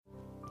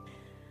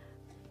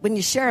when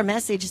you share a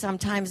message,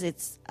 sometimes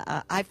it's,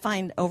 I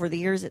find over the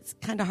years, it's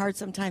kind of hard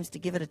sometimes to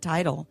give it a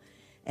title.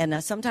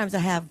 And sometimes I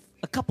have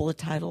a couple of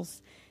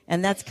titles.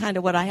 And that's kind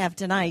of what I have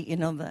tonight. You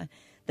know,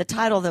 the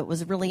title that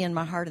was really in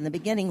my heart in the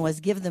beginning was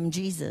Give Them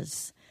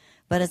Jesus.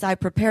 But as I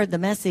prepared the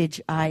message,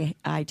 I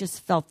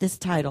just felt this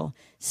title,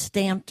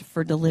 Stamped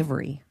for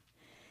Delivery.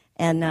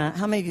 And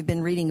how many of you have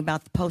been reading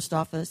about the post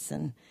office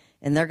and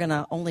they're going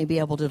to only be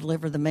able to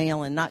deliver the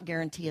mail and not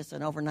guarantee us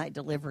an overnight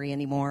delivery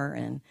anymore.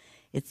 And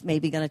it's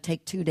maybe going to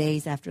take 2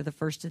 days after the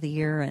first of the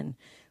year. And,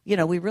 you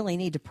know, we really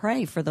need to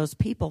pray for those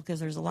people because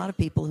there's a lot of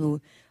people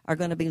who are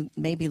going to be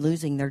maybe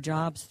losing their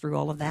jobs through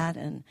all of that.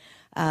 And,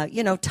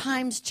 you know,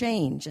 times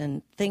change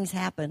and things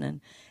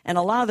happen. And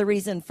a lot of the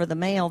reason for the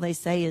mail, they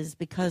say, is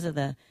because of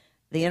the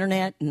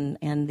Internet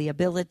and the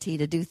ability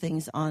to do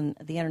things on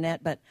the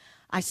Internet. But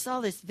I saw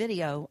this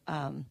video.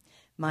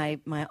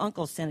 My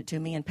uncle sent it to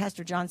me, and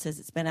Pastor John says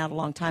it's been out a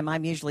long time.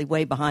 I'm usually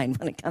way behind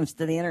when it comes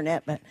to the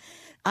Internet, but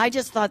I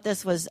just thought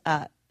this was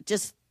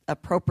just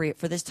appropriate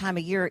for this time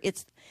of year.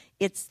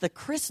 It's the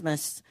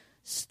Christmas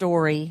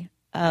story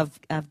of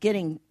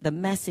getting the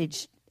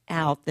message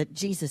out that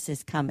Jesus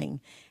is coming.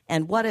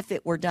 And what if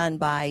it were done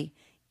by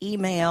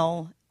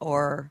email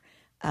or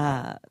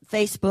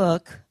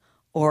Facebook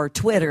or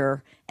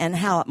Twitter, and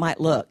how it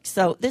might look.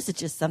 So this is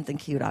just something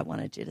cute I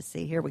wanted you to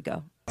see. Here we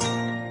go.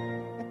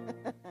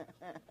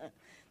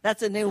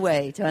 That's a new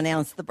way to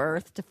announce the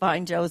birth, to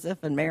find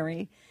Joseph and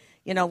Mary.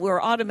 You know, we're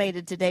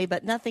automated today,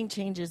 but nothing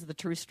changes the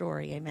true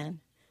story, amen?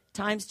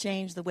 Times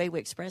change, the way we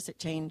express it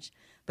change,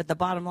 but the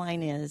bottom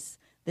line is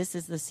this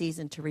is the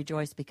season to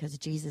rejoice because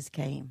Jesus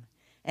came,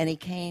 and he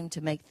came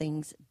to make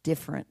things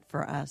different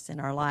for us in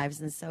our lives.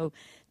 And so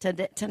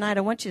tonight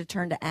I want you to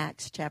turn to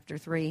Acts chapter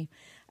 3.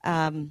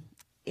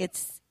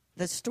 It's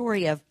the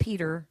story of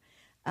Peter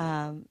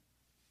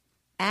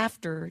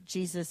after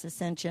Jesus'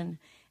 ascension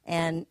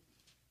and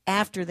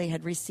after they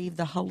had received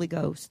the Holy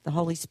Ghost, the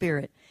Holy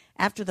Spirit,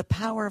 after the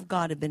power of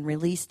God had been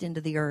released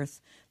into the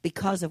earth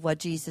because of what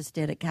Jesus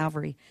did at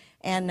Calvary.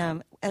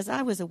 And as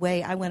I was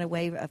away, I went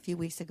away a few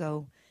weeks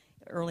ago,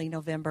 early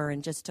November,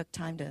 and just took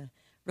time to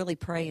really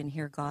pray and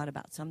hear God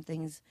about some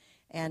things.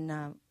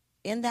 And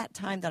in that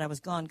time that I was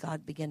gone,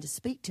 God began to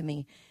speak to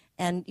me.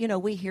 And, you know,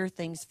 we hear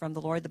things from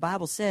the Lord. The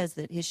Bible says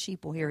that his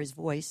sheep will hear his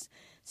voice.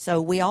 So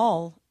we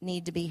all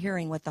need to be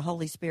hearing what the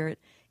Holy Spirit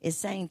is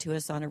saying to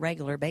us on a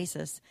regular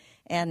basis.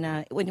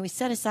 And when we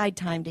set aside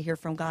time to hear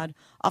from God,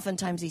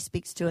 oftentimes he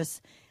speaks to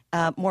us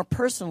more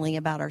personally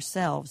about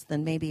ourselves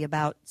than maybe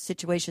about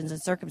situations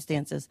and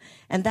circumstances.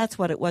 And that's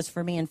what it was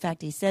for me. In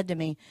fact, he said to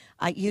me,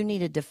 you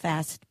needed to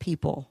fast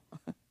people.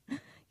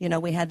 You know,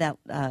 we had that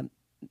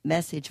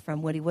message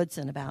from Woody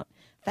Woodson about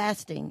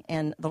fasting,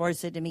 and the Lord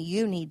said to me,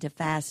 you need to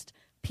fast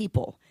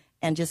people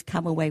and just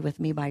come away with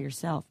me by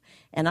yourself.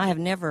 And I have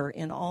never,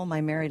 in all my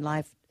married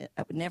life,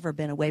 I've never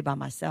been away by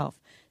myself.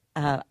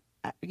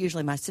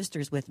 Usually my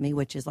sister's with me,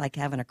 which is like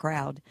having a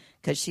crowd,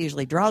 because she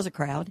usually draws a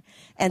crowd.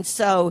 And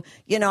so,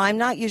 you know, I'm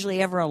not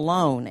usually ever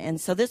alone.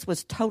 And so this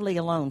was totally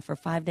alone for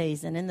 5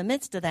 days. And in the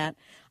midst of that,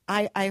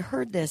 I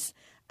heard this.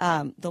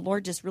 The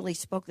Lord just really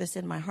spoke this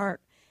in my heart.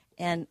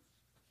 And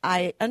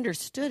I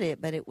understood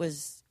it, but it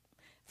was,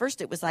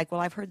 first it was like,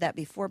 well, I've heard that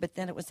before, but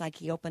then it was like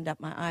he opened up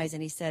my eyes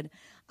and he said,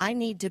 I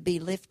need to be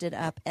lifted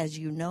up as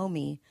you know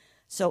me,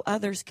 so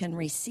others can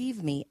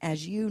receive me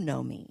as you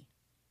know me.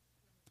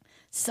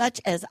 Such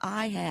as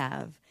I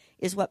have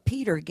is what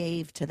Peter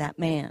gave to that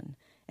man.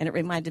 And it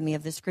reminded me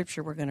of the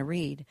scripture we're going to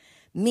read.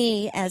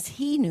 Me as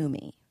he knew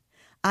me.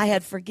 I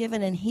had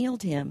forgiven and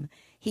healed him.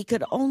 He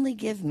could only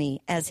give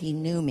me as he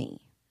knew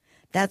me.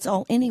 That's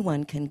all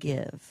anyone can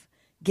give.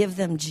 Give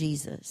them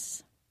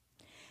Jesus.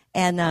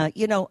 And,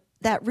 you know,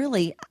 that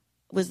really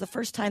was the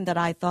first time that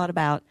I thought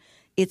about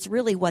it's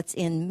really what's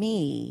in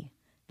me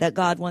that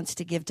God wants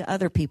to give to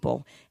other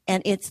people.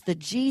 And it's the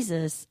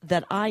Jesus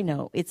that I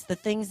know. It's the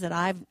things that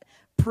I've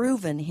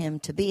proven him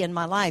to be in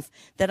my life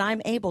that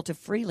I'm able to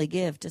freely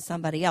give to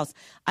somebody else.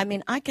 I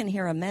mean, I can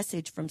hear a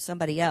message from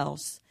somebody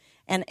else,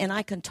 and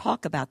I can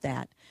talk about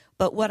that.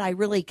 But what I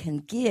really can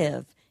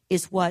give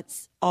is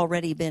what's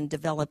already been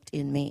developed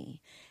in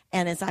me.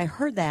 And as I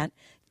heard that,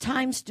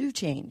 times do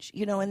change,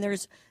 you know, and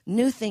there's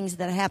new things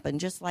that happen,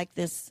 just like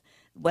this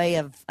way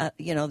of,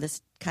 you know,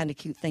 this kind of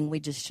cute thing we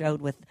just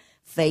showed with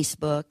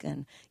Facebook.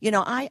 And, you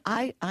know,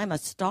 I'm a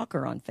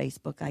stalker on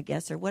Facebook, I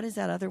guess, or what is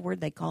that other word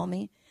they call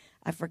me?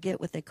 I forget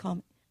what they call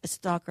me, a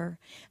stalker,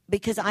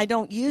 because I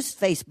don't use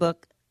Facebook.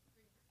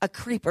 A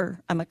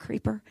creeper. I'm a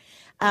creeper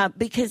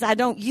because I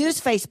don't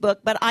use Facebook,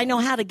 but I know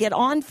how to get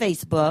on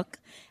Facebook,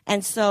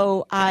 and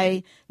so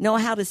I know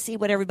how to see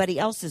what everybody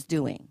else is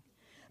doing.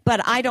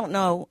 But I don't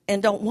know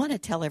and don't want to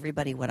tell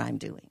everybody what I'm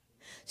doing.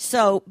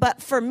 So,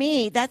 but for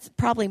me, that's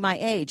probably my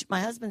age.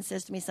 My husband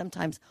says to me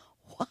sometimes,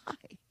 why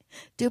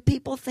do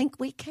people think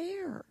we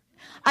care?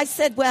 I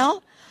said,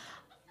 well,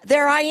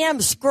 there I am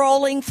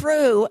scrolling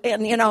through,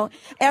 and, you know,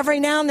 every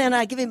now and then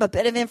I give him a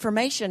bit of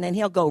information, and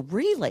he'll go,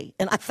 really?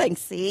 And I think,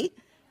 see,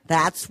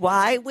 that's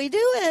why we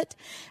do it.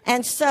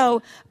 And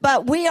so,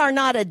 but we are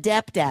not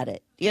adept at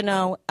it.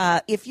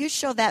 if you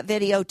show that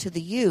video to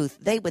the youth,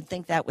 they would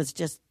think that was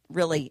just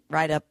really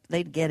right up.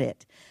 They'd get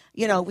it.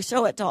 We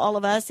show it to all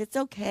of us. It's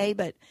okay,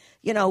 but,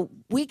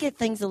 we get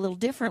things a little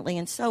differently.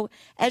 And so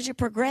as you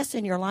progress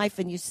in your life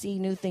and you see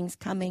new things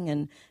coming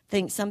and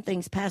some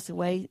things pass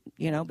away,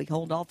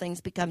 behold, all things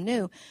become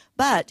new.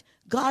 But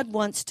God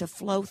wants to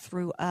flow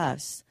through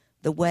us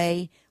the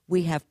way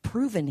we have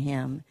proven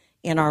him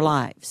in our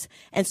lives.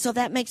 And so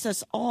that makes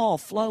us all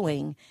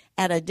flowing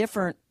in a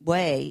different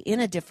way,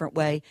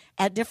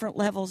 at different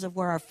levels of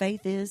where our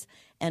faith is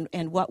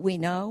and what we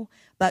know.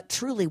 But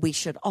truly, we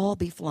should all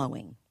be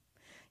flowing.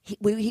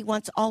 He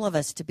wants all of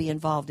us to be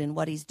involved in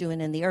what he's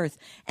doing in the earth.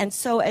 And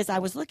so as I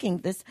was looking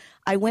at this,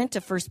 I went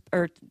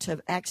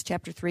to Acts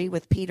chapter 3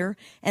 with Peter,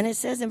 and it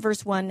says in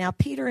verse 1, "Now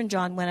Peter and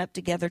John went up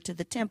together to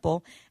the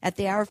temple at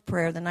the hour of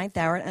prayer, the 9th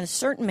hour, and a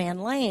certain man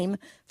lame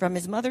from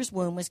his mother's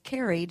womb was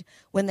carried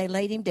when they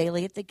laid him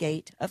daily at the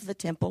gate of the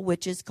temple,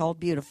 which is called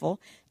Beautiful,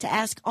 to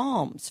ask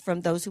alms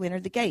from those who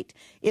entered the gate."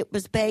 It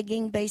was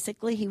begging,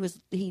 basically.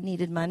 He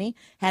needed money,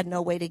 had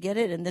no way to get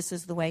it, and this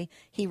is the way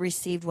he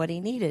received what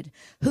he needed.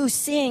 Who,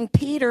 seeing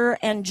Peter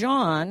and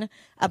John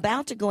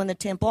about to go in the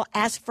temple,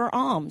 asked for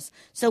alms.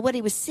 So what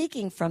he was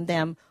seeking from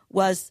them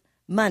was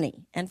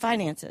money and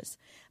finances.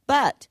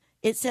 But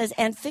it says,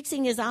 and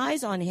fixing his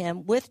eyes on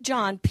him with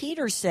John,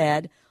 Peter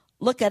said,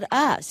 "Look at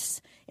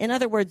us." In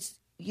other words,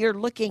 you're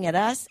looking at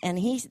us. And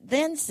he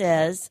then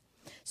says,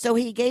 so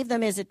he gave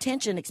them his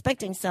attention,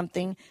 expecting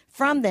something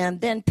from them.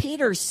 Then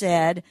Peter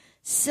said,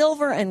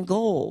 "Silver and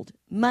gold,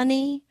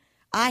 money,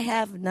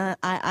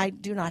 I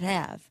do not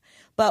have.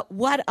 But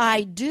what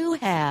I do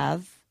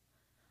have,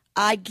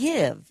 I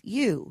give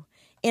you.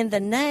 In the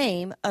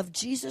name of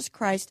Jesus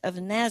Christ of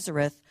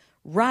Nazareth,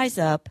 rise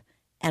up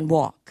and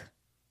walk."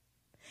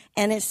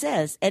 And it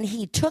says, and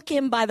he took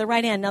him by the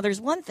right hand. Now, there's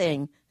one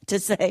thing to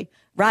say,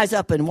 rise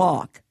up and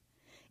walk.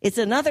 It's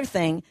another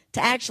thing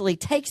to actually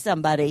take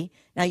somebody.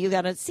 Now, you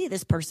got to see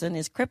this person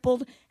is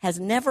crippled, has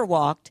never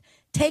walked.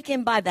 Take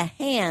him by the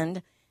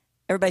hand.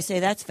 Everybody say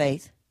that's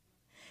faith.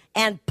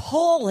 And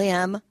pull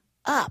him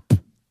up.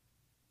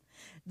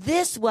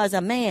 This was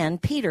a man,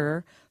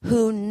 Peter,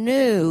 who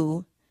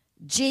knew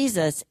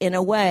Jesus in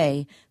a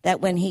way that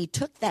when he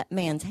took that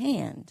man's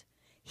hand,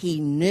 he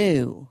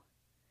knew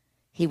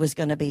he was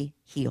going to be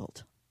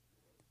healed.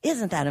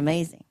 Isn't that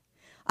amazing?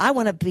 I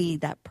want to be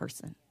that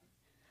person.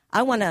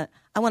 I want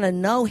to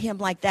know him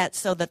like that,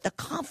 so that the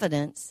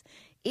confidence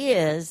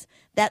is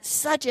that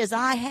such as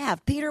I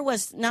have. Peter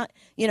was not,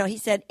 he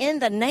said in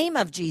the name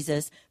of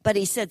Jesus, but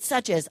he said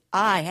such as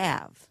I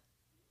have.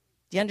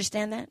 Do you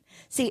understand that?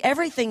 See,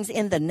 everything's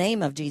in the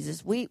name of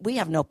Jesus. We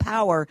have no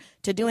power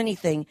to do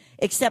anything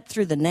except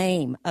through the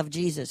name of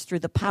Jesus, through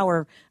the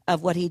power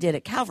of what he did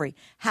at Calvary.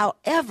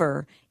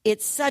 However,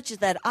 it's such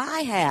that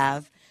I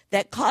have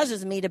that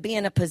causes me to be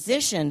in a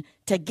position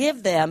to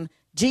give them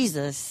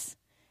Jesus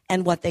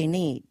and what they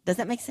need. Does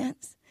that make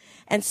sense?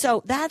 And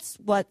so that's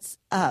what's,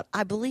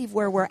 I believe,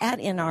 where we're at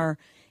in our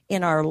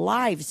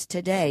lives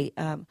today.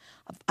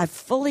 I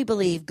fully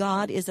believe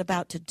God is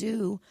about to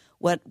do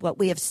what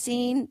we have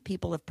seen.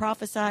 People have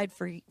prophesied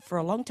for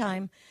a long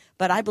time,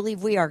 but I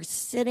believe we are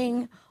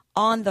sitting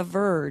on the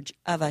verge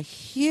of a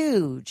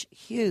huge,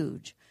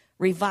 huge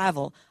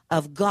revival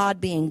of God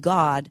being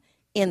God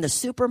in the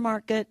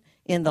supermarket,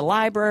 in the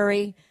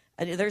library.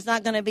 There's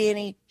not going to be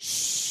any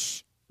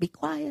shh, be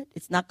quiet.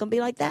 It's not going to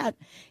be like that.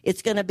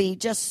 It's going to be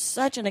just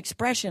such an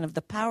expression of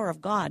the power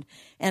of God.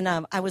 And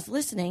I was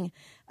listening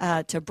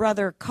to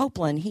Brother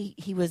Copeland.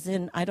 He was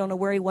in, I don't know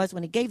where he was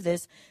when he gave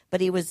this,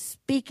 but he was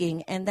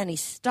speaking, and then he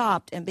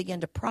stopped and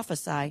began to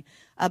prophesy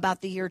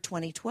about the year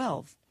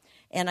 2012.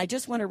 And I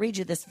just want to read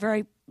you this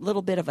very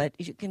little bit of it.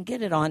 You can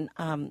get it on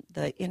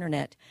the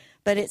internet.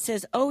 But it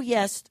says, oh,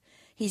 yes,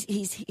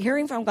 he's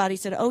hearing from God. He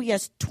said, oh,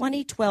 yes,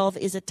 2012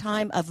 is a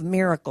time of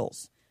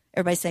miracles.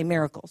 Everybody say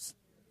miracles.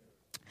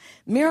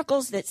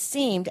 Miracles that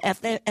seemed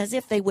as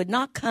if they would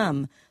not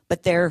come,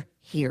 but they're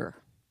here.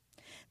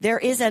 There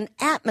is an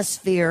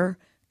atmosphere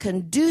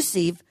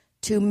conducive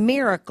to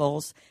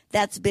miracles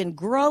that's been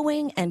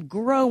growing and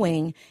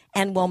growing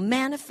and will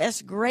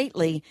manifest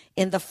greatly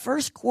in the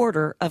first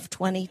quarter of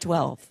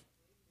 2012.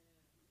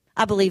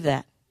 I believe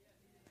that.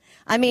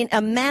 I mean,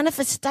 a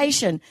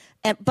manifestation,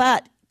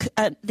 but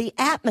the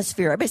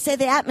atmosphere, everybody say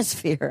the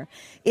atmosphere,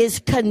 is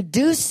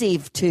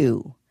conducive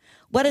to.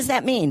 What does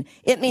that mean?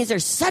 It means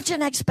there's such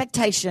an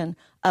expectation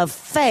of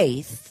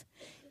faith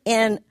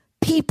in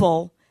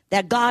people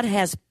that God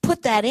has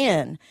put that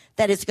in,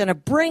 that it's going to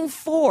bring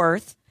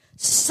forth,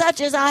 such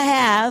as I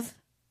have,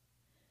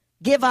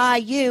 give I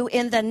you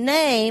in the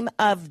name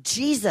of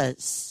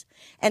Jesus.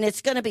 And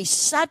it's going to be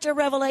such a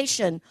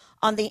revelation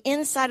on the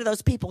inside of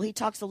those people. He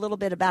talks a little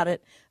bit about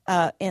it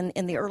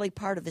in the early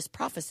part of this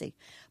prophecy.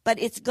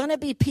 But it's going to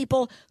be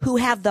people who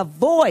have the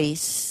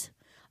voice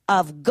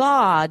of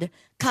God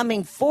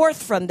coming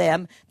forth from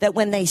them, that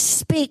when they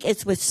speak,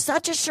 it's with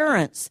such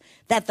assurance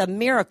that the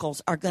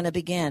miracles are going to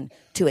begin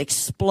to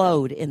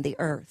explode in the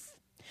earth.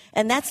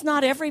 And that's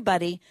not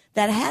everybody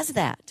that has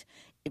that.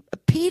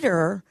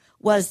 Peter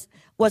was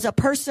a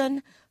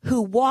person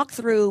who walked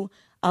through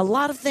a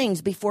lot of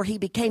things before he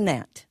became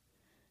that.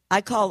 I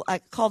call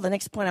the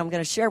next point I'm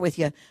going to share with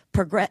you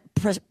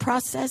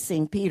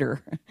processing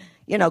Peter.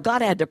 You know,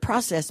 God had to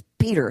process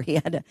Peter. He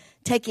had to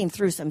take him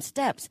through some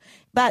steps.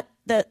 But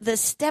the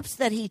steps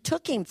that he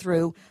took him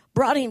through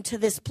brought him to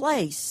this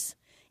place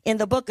in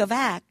the book of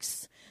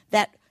Acts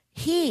that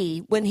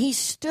when he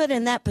stood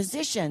in that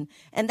position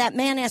and that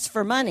man asked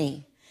for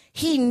money,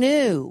 he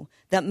knew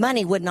that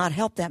money would not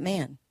help that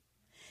man.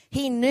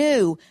 He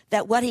knew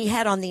that what he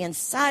had on the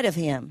inside of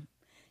him,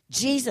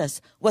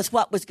 Jesus, was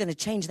what was going to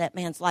change that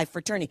man's life for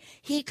eternity.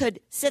 He could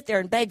sit there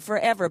and beg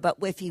forever, but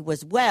if he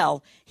was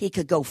well, he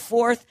could go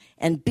forth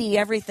and be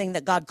everything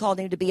that God called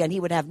him to be, and he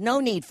would have no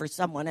need for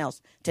someone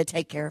else to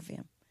take care of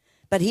him.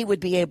 But he would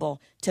be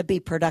able to be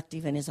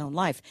productive in his own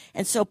life.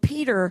 And so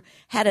Peter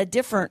had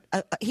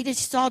he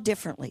just saw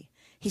differently.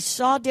 He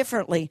saw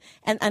differently.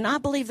 And I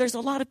believe there's a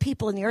lot of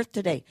people in the earth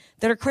today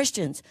that are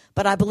Christians,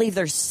 but I believe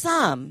there's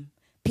some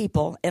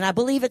people, and I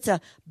believe it's a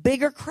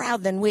bigger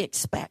crowd than we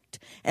expect.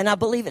 And I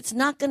believe it's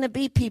not going to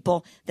be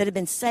people that have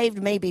been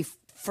saved maybe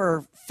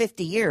for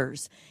 50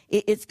 years.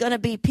 It's going to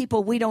be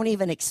people we don't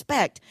even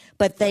expect,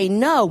 but they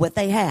know what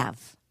they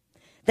have.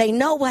 They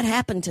know what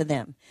happened to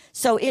them.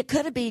 So it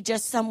could be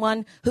just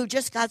someone who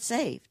just got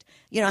saved.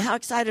 You know, how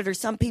excited are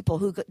some people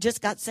who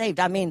just got saved?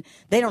 I mean,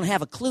 they don't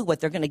have a clue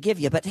what they're going to give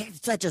you, but hey,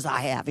 such as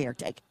I have here,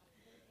 take it.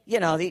 You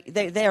know,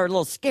 they're a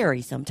little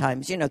scary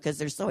sometimes, you know, because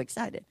they're so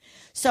excited.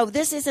 So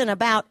this isn't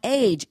about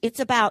age. It's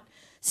about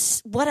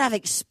what I've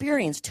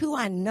experienced, who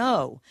I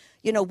know,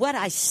 you know, what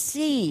I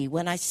see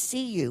when I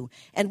see you,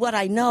 and what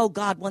I know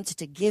God wants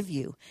to give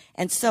you.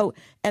 And so,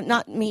 and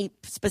not me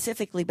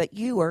specifically, but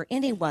you or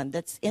anyone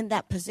that's in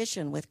that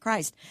position with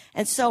Christ.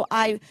 And so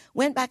I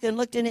went back and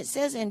looked, and it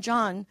says in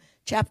John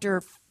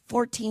chapter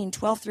 14,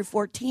 12 through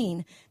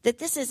 14, that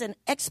this is an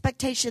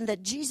expectation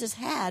that Jesus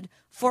had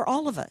for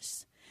all of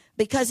us.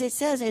 Because it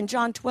says in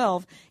John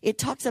 12, it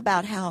talks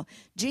about how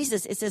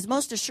Jesus, it says,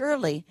 most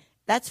assuredly,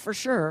 that's for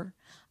sure,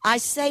 I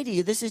say to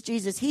you, this is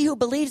Jesus, he who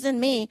believes in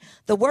me,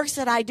 the works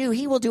that I do,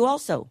 he will do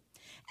also.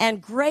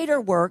 And greater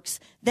works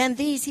than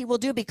these he will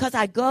do, because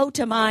I go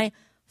to my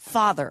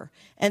Father.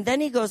 And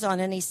then he goes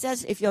on and he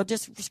says, if you'll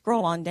just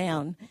scroll on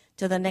down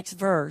to the next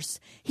verse,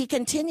 he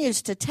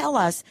continues to tell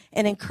us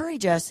and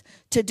encourage us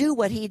to do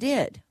what he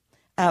did.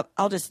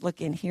 I'll just look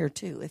in here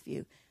too, if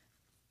you...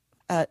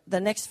 the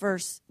next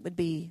verse would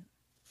be,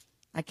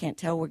 I can't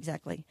tell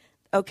exactly.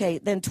 Okay,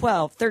 then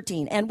 12,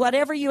 13. And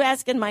whatever you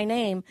ask in my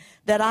name,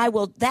 that I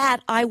will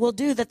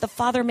do, that the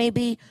Father may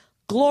be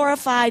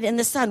glorified in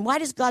the Son. Why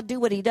does God do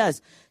what he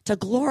does? To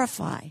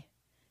glorify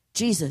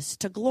Jesus,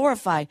 to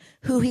glorify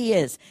who he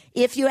is.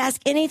 If you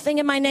ask anything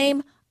in my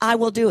name, I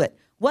will do it.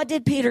 What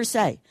did Peter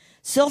say?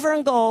 Silver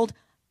and gold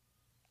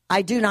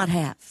I do not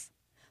have,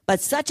 but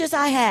such as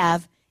I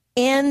have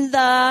in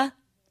the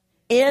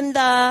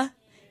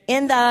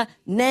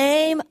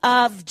name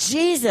of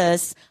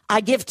Jesus,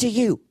 I give to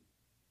you.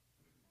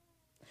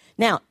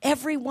 Now,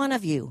 every one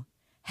of you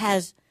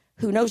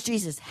who knows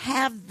Jesus,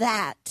 have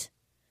that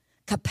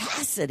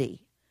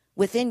capacity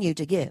within you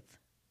to give.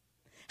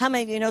 How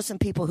many of you know some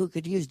people who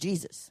could use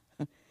Jesus,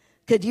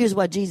 could use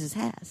what Jesus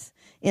has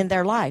in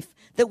their life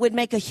that would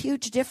make a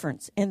huge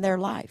difference in their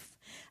life?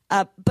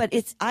 But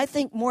it's, I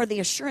think, more the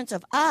assurance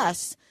of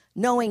us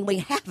knowing we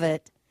have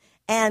it,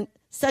 and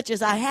such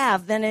as I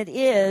have, than it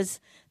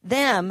is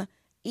them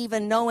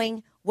even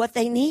knowing what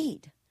they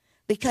need,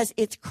 because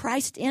it's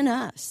Christ in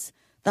us,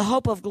 the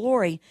hope of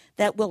glory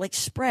that will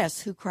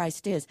express who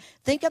Christ is.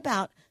 Think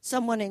about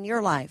someone in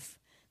your life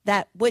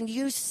that when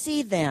you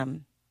see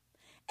them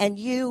and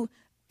you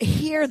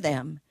hear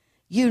them,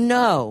 you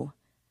know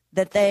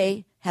that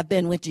they have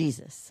been with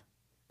Jesus.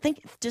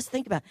 Just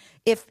think about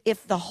it.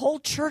 If the whole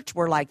church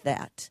were like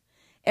that,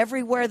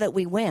 everywhere that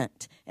we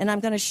went. And I'm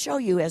going to show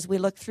you as we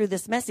look through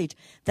this message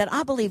that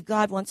I believe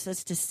God wants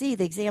us to see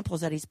the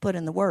examples that he's put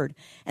in the Word.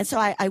 And so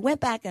I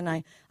went back and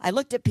I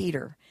looked at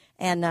Peter,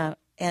 and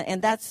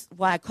that's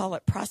why I call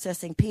it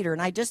processing Peter.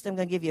 And I just am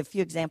going to give you a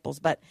few examples.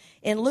 But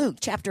in Luke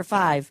chapter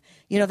 5,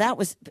 you know, that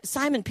was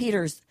Simon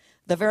Peter's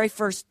the very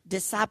first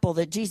disciple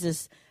that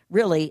Jesus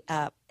really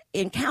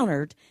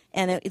encountered.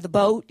 And the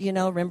boat, you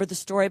know, remember the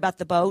story about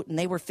the boat, and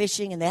they were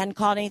fishing and they hadn't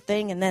caught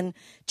anything. And then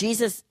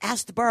Jesus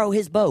asked to borrow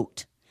his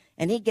boat.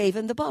 And he gave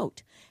him the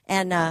boat.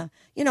 And,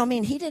 you know, I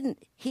mean, he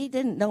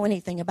didn't know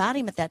anything about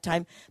him at that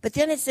time. But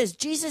then it says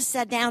Jesus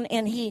sat down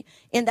and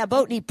in that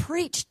boat, and he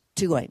preached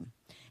to him.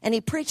 And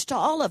he preached to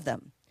all of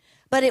them.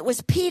 But it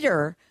was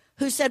Peter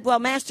who said, well,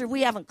 Master,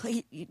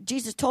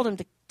 Jesus told him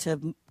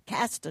to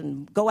cast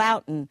and go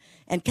out and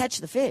catch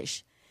the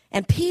fish.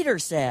 And Peter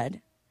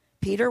said,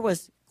 Peter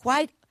was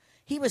quite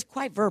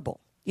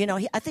verbal. You know,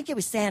 I think he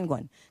was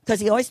sanguine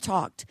because he always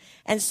talked.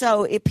 And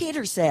so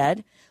Peter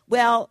said,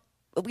 well,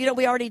 we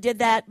already did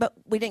that, but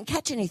we didn't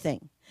catch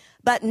anything.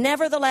 But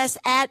nevertheless,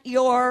 at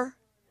your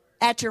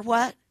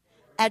what?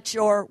 At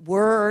your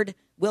word,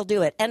 we'll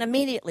do it. And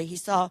immediately he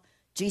saw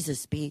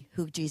Jesus be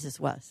who Jesus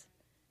was.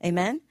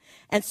 Amen?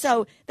 And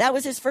so that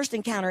was his first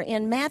encounter.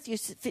 In Matthew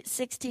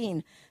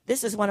 16,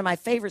 this is one of my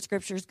favorite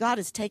scriptures. God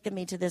has taken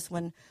me to this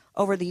one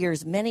over the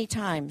years many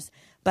times.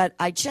 But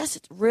I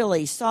just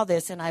really saw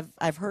this, and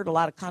I've heard a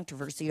lot of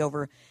controversy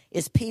over,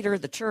 is Peter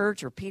the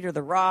church or Peter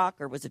the rock,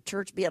 or was the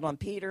church built on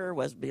Peter,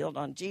 was built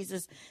on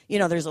Jesus? You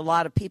know, there's a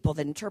lot of people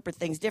that interpret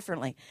things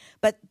differently.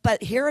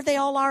 But here they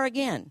all are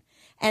again.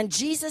 And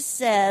Jesus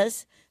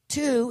says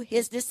to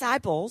his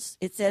disciples,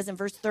 it says in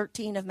verse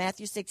 13 of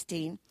Matthew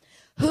 16,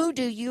 who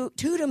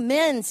do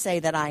men say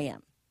that I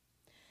am?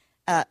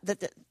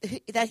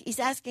 That he's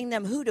asking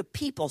them, who do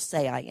people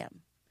say I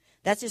am?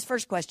 That's his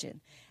first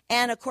question.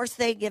 And, of course,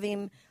 they give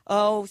him,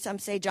 some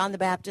say John the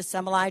Baptist,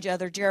 some Elijah,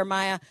 other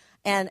Jeremiah,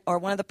 or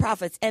one of the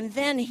prophets. And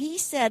then he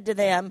said to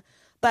them,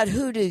 but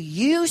who do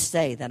you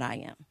say that I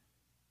am?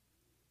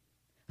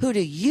 Who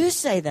do you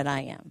say that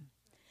I am?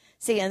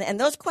 See, and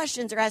those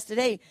questions are asked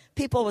today.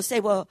 People will say,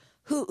 well,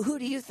 who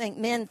do you think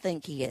men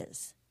think he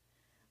is?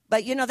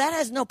 But, that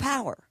has no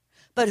power.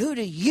 But who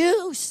do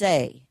you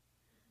say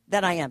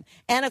that I am?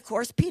 And, of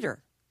course,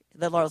 Peter,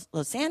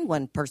 the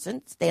sanguine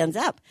person, stands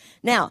up.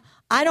 Now,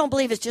 I don't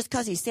believe it's just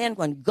because he's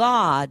sanguine.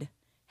 God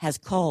has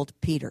called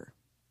Peter.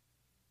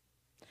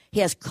 He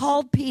has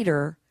called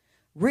Peter,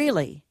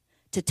 really,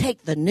 to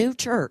take the new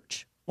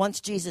church,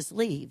 once Jesus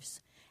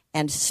leaves,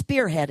 and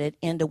spearhead it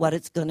into what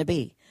it's going to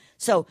be.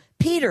 So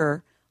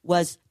Peter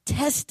was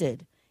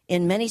tested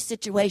in many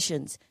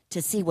situations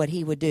to see what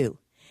he would do.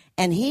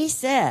 And he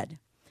said,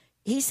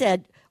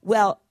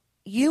 well,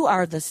 you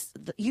are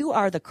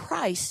the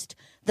Christ,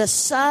 the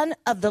Son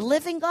of the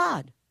living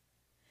God.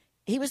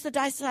 He was the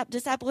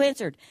disciple who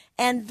answered.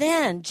 And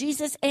then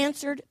Jesus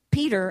answered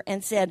Peter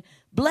and said,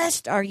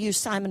 blessed are you,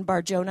 Simon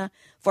Bar-Jonah,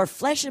 for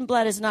flesh and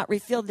blood has not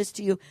revealed this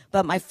to you,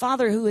 but my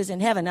Father who is in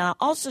heaven. And I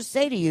also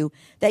say to you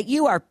that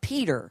you are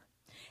Peter.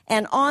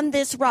 And on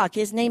this rock,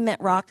 his name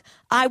meant rock,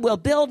 I will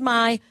build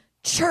my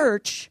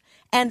church,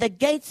 and the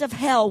gates of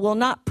hell will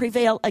not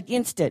prevail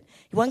against it.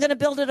 He wasn't going to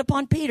build it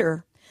upon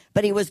Peter,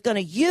 but he was going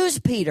to use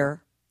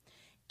Peter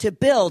to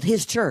build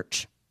his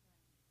church.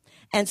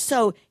 And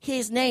so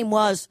his name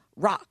was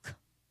Rock.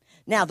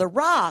 Now, the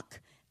rock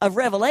of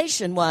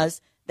Revelation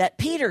was that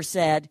Peter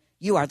said,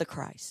 you are the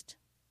Christ,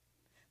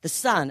 the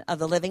Son of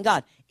the living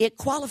God. It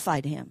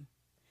qualified him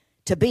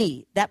to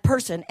be that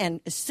person.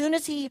 And as soon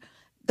as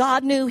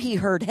God knew, he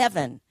heard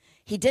heaven.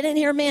 He didn't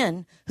hear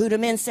men. Who do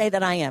men say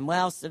that I am?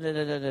 Well,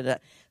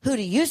 who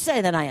do you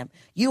say that I am?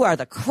 You are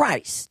the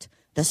Christ,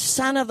 the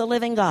Son of the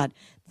living God.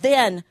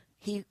 Then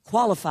he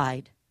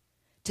qualified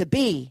to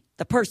be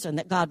the person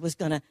that God was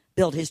going to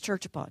build his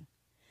church upon.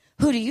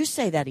 Who do you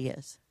say that he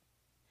is?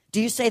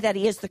 Do you say that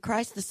he is the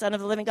Christ, the Son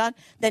of the living God?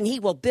 Then he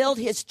will build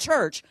his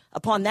church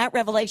upon that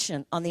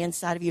revelation on the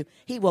inside of you.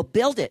 He will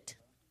build it.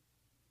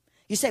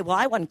 You say, well,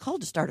 I wasn't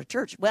called to start a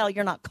church. Well,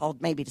 you're not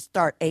called maybe to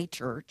start a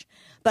church,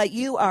 but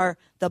you are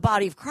the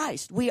body of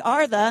Christ. We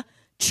are the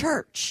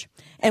church,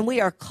 and we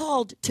are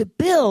called to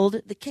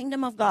build the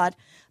kingdom of God,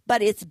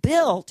 but it's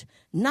built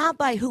not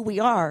by who we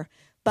are,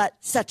 but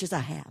such as I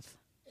have.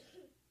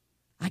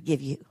 I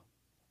give you.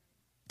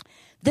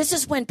 This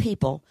is when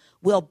people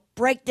will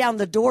break down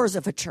the doors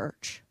of a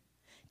church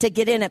to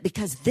get in it,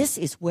 because this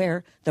is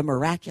where the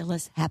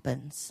miraculous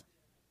happens.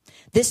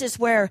 This is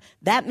where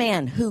that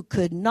man who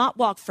could not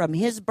walk from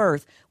his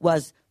birth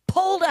was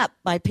pulled up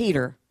by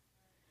Peter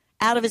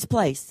out of his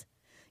place.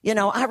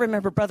 I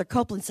remember Brother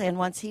Copeland saying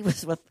once he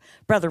was with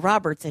Brother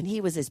Roberts and he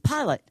was his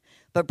pilot.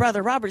 But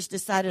Brother Roberts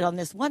decided on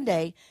this one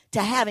day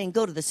to have him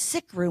go to the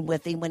sick room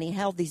with him when he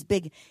held these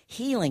big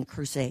healing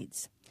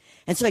crusades.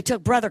 And so he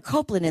took Brother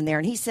Copeland in there,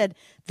 and he said,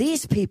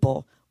 these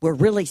people were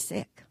really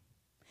sick.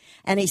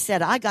 And he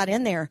said, I got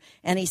in there,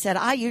 and he said,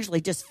 I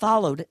usually just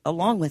followed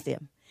along with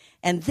him.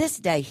 And this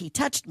day he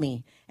touched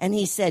me, and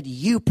he said,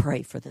 you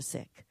pray for the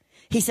sick.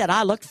 He said,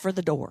 I looked for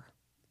the door,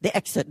 the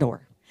exit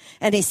door.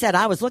 And he said,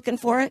 I was looking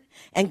for it,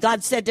 and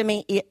God said to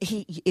me,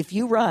 if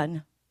you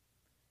run,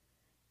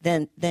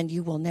 then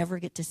you will never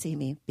get to see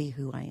me be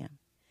who I am.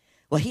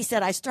 Well, he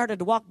said, I started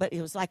to walk, but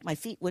it was like my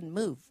feet wouldn't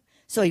move,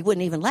 so he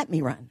wouldn't even let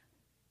me run.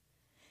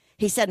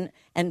 He said,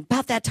 and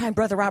about that time,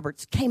 Brother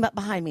Roberts came up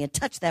behind me and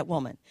touched that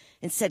woman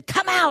and said,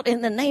 come out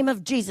in the name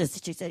of Jesus.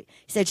 He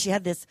said she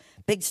had this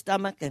big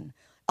stomach, and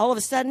all of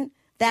a sudden,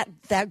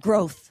 that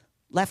growth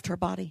left her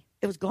body.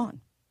 It was gone.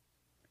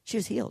 She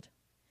was healed.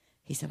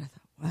 He said, I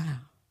thought, wow.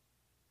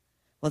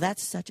 Well,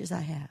 that's such as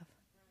I have.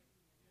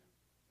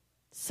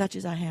 Such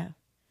as I have.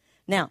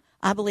 Now,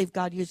 I believe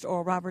God used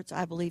Oral Roberts.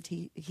 I believe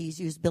he's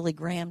used Billy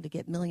Graham to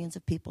get millions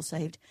of people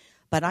saved.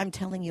 But I'm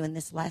telling you, in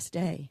this last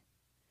day,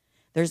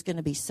 there's going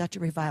to be such a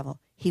revival.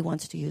 He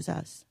wants to use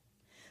us.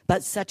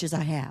 But such as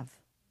I have.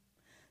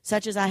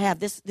 Such as I have.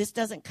 This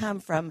doesn't come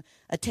from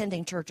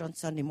attending church on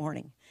Sunday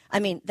morning. I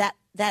mean, that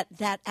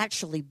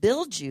actually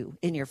builds you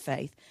in your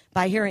faith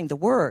by hearing the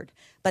word.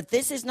 But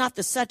this is not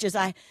the such as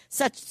I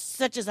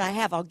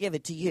have, I'll give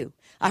it to you.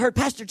 I heard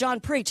Pastor John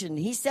preach, and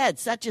he said,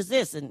 such as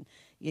this, and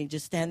you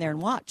just stand there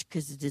and watch,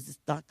 because it is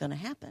not going to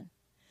happen.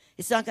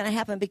 It's not going to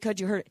happen because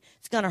you hurt.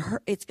 It's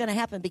going to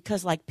happen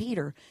because, like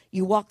Peter,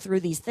 you walk through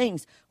these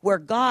things where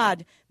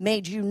God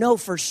made you know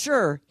for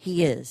sure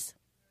he is.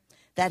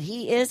 That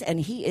he is, and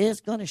he is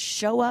going to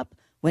show up.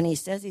 When he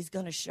says he's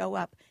going to show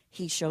up,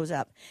 he shows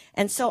up.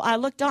 And so I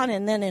looked on,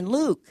 and then in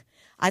Luke,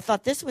 I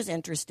thought this was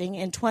interesting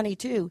in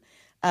 22,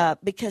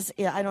 because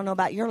I don't know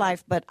about your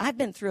life, but I've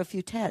been through a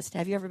few tests.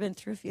 Have you ever been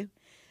through a few?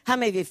 How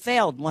many of you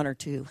failed one or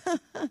two?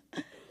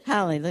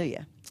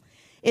 Hallelujah.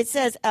 It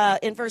says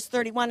in verse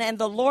 31, and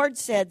the Lord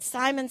said,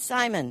 Simon,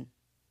 Simon,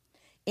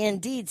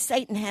 indeed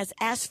Satan has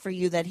asked for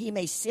you that he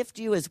may sift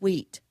you as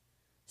wheat.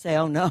 Say,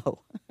 oh,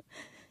 no.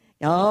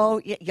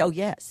 Oh,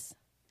 yes.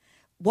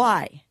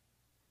 Why?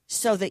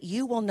 So that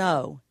you will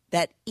know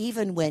that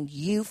even when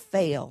you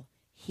fail,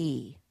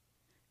 he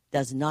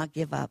does not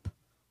give up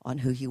on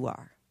who you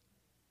are.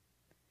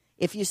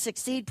 If you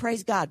succeed,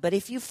 praise God. But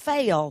if you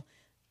fail,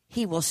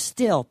 he will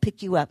still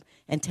pick you up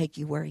and take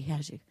you where he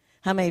has you.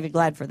 How many of you are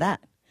glad for that?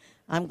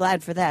 I'm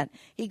glad for that.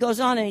 He goes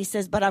on and he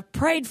says, but I've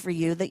prayed for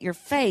you that your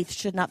faith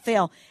should not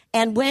fail.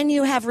 And when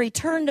you have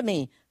returned to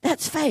me,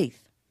 that's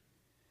faith.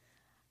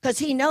 Because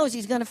he knows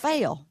he's going to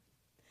fail.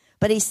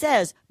 But he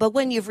says, but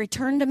when you've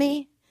returned to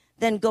me,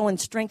 then go and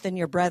strengthen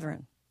your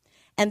brethren.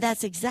 And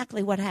that's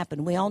exactly what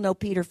happened. We all know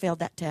Peter failed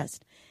that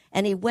test.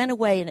 And he went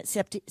away, and it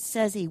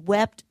says he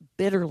wept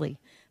bitterly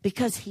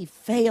because he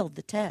failed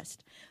the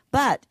test.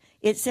 But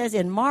it says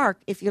in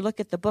Mark, if you look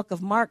at the book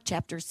of Mark,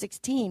 chapter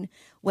 16,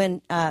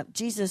 when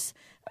Jesus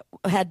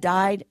had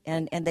died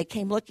and they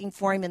came looking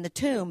for him in the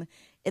tomb,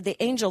 the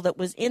angel that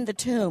was in the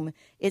tomb,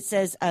 it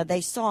says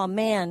they saw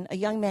a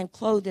young man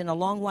clothed in a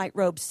long white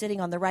robe sitting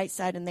on the right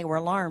side, and they were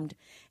alarmed.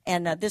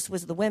 And this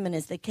was the women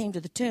as they came to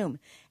the tomb.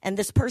 And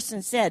this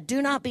person said,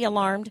 do not be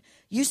alarmed.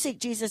 You seek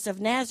Jesus of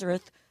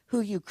Nazareth, who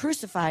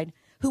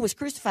was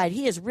crucified.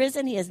 He is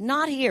risen. He is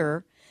not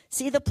here.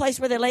 See the place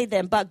where they laid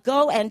them. But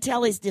go and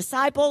tell his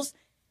disciples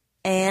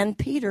and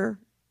Peter.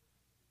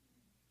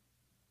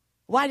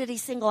 Why did he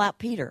single out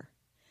Peter?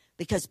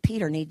 Because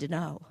Peter needed to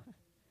know.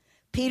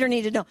 Peter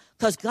needed to know.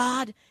 Because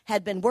God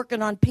had been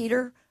working on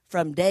Peter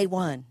from day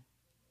one.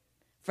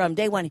 From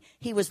day one.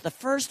 He was the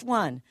first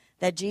one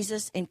that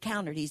Jesus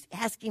encountered. He's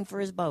asking for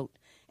his boat.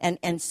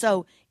 And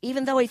so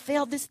even though he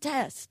failed this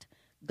test,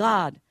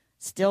 God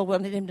still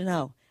wanted him to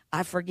know,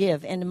 I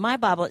forgive. And in my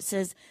Bible, it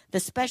says the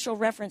special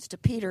reference to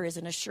Peter is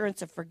an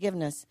assurance of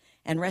forgiveness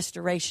and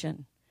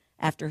restoration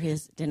after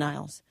his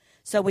denials.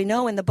 So we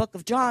know in the book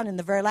of John, in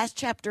the very last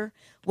chapter,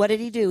 what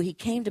did he do? He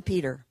came to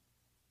Peter.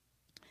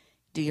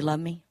 Do you love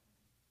me?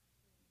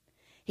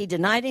 He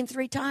denied him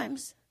 3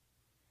 times,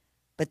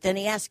 but then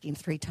he asked him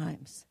 3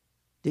 times,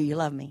 do you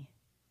love me?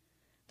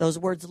 Those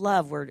words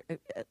love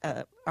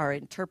are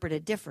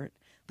interpreted different,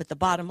 but the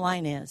bottom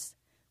line is,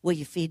 will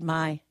you feed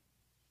my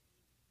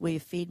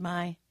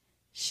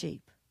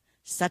sheep?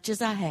 Such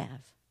as I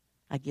have,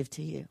 I give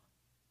to you.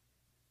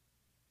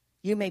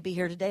 You may be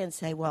here today and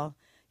say, well,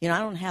 I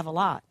don't have a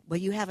lot. Well,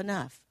 you have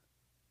enough.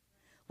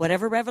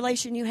 Whatever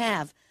revelation you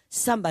have,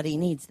 somebody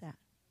needs that.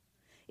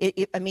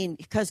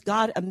 Because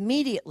God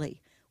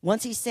immediately,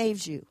 once he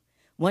saves you,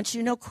 once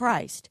you know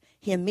Christ,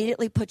 he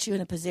immediately puts you in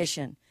a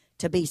position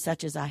to be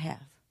such as I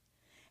have.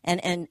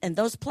 And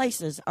those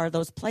places are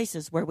those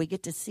places where we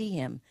get to see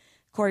him.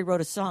 Corey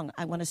wrote a song,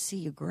 I want to see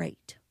you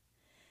great.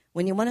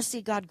 When you want to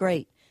see God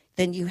great,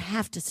 then you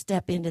have to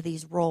step into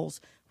these roles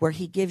where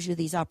he gives you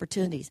these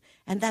opportunities.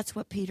 And that's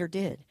what Peter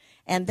did.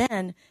 And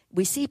then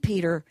we see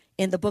Peter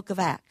in the book of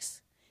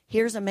Acts.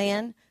 Here's a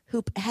man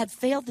who had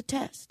failed the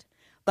test.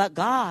 But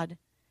God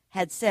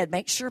had said,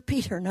 make sure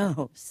Peter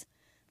knows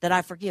that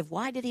I forgive.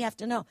 Why did he have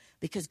to know?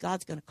 Because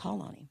God's going to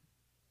call on him.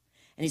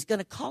 And he's going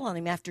to call on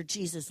him after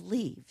Jesus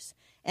leaves.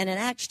 And in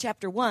Acts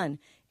chapter 1,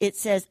 it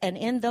says, and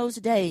in those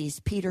days,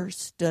 Peter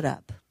stood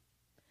up.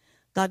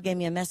 God gave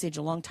me a message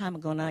a long time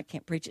ago, and I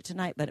can't preach it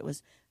tonight, but it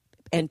was,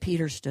 and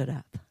Peter stood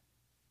up.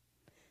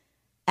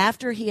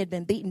 After he had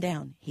been beaten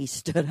down, he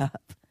stood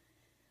up.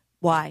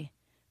 Why?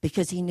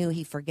 Because he knew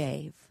he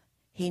forgave.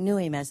 He knew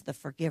him as the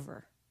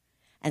forgiver.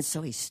 And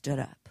so he stood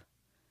up.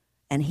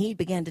 And he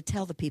began to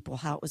tell the people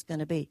how it was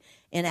going to be.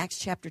 In Acts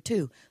chapter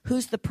 2,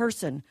 who's the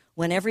person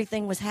when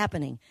everything was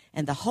happening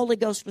and the Holy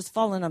Ghost was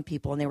falling on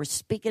people and they were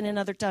speaking in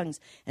other tongues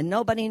and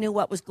nobody knew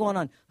what was going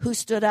on? Who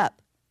stood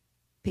up?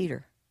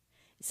 Peter.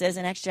 It says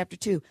in Acts chapter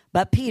 2,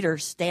 but Peter,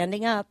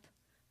 standing up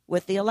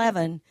with the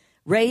 11,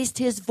 raised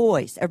his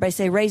voice. Everybody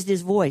say, raised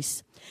his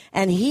voice.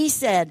 And he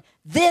said,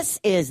 this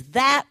is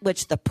that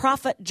which the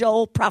prophet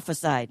Joel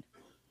prophesied.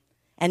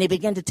 And he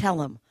began to tell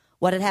them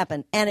what had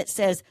happened. And it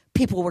says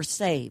people were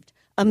saved.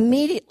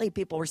 Immediately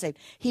people were saved.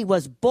 He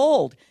was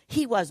bold.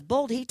 He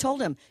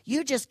told him,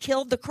 you just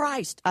killed the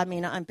Christ.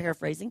 I'm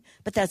paraphrasing,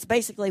 but that's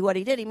basically what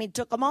he did. He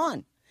took them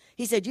on.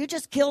 He said, you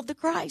just killed the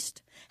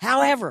Christ.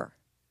 However,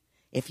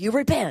 if you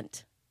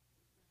repent,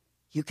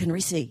 you can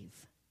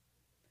receive.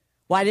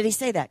 Why did he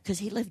say that? Because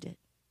he lived it.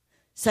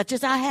 Such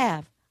as I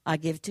have, I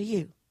give to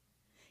you.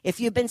 If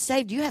you've been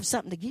saved, you have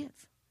something to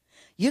give.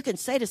 You can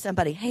say to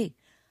somebody, hey,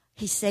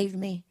 he saved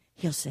me,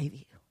 he'll save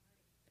you.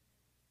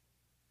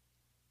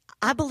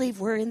 I believe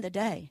we're in the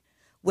day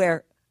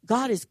where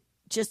God is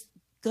just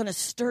going to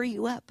stir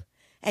you up.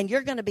 And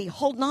you're going to be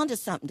holding on to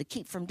something to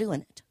keep from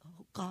doing it.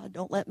 Oh, God,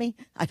 don't let me.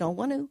 I don't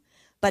want to.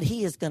 But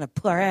he is going to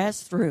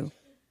press through.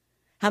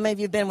 How many of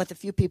you have been with a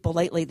few people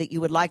lately that you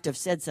would like to have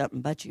said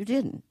something, but you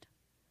didn't?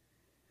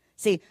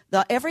 See,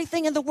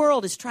 everything in the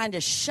world is trying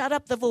to shut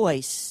up the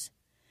voice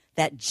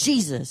that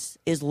Jesus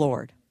is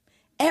Lord.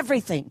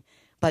 Everything.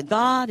 But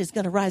God is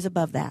going to rise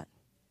above that.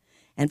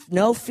 And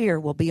no fear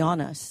will be on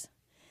us.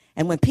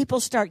 And when people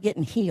start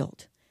getting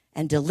healed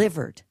and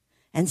delivered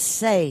and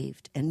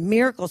saved and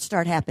miracles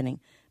start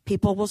happening,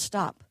 people will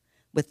stop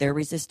with their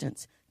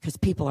resistance because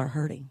people are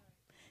hurting.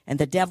 And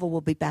the devil will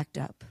be backed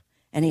up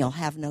and he'll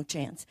have no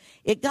chance.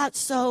 It got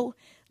so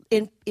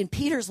in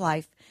Peter's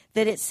life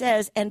that it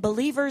says, and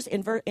believers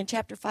in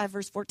chapter 5,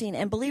 verse 14,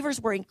 and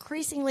believers were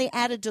increasingly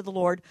added to the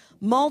Lord,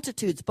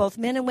 multitudes, both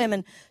men and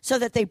women, so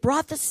that they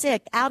brought the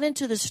sick out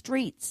into the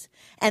streets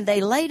and they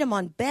laid them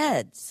on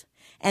beds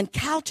and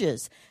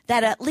couches,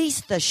 that at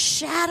least the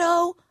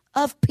shadow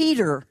of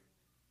Peter,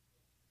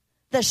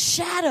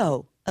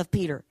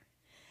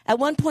 at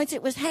one point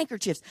it was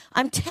handkerchiefs.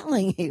 I'm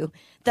telling you,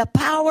 the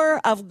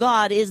power of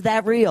God is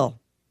that real.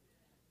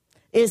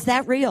 Is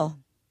that real?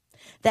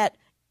 That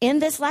in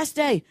this last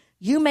day,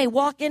 you may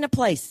walk in a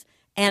place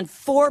and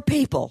 4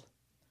 people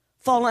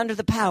fall under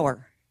the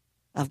power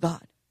of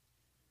God.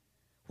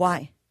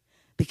 Why?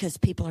 Because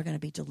people are going to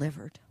be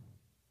delivered.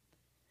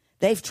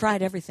 They've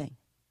tried everything.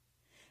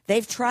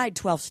 They've tried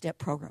 12-step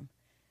program.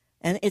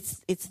 And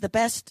it's the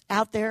best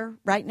out there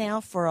right now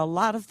for a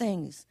lot of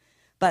things.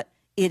 But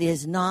it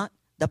is not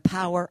the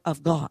power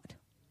of God.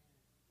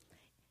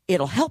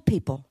 It'll help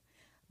people,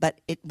 but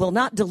it will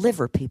not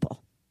deliver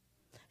people.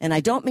 And I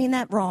don't mean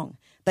that wrong.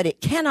 But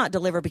it cannot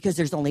deliver because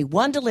there's only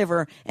one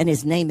deliverer, and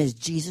his name is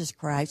Jesus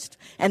Christ.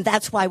 And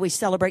that's why we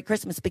celebrate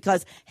Christmas,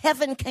 because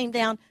heaven came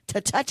down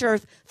to touch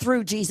earth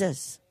through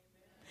Jesus.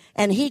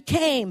 And he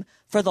came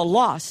for the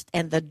lost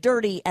and the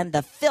dirty and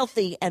the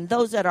filthy and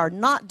those that are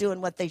not doing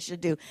what they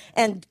should do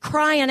and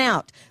crying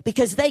out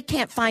because they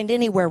can't find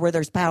anywhere where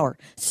there's power.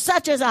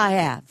 Such as I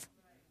have,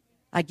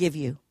 I give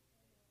you.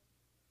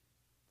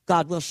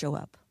 God will show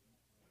up.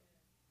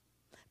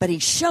 But he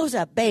shows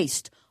up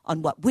based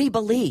on what we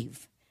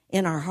believe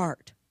in our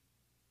heart.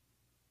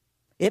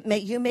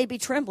 You may be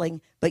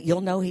trembling, but you'll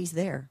know he's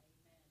there.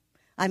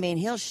 I mean,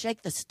 he'll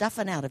shake the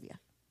stuffing out of you.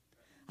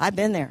 I've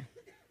been there.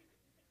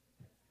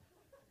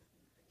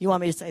 You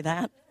want me to say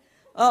that?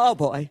 Oh,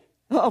 boy.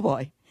 Oh,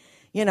 boy.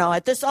 You know,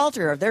 at this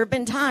altar, there have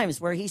been times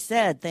where he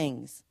said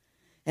things.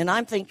 And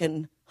I'm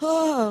thinking,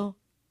 oh,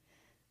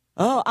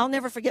 I'll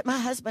never forget my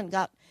husband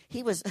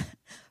he was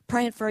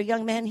praying for a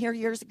young man here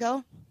years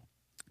ago.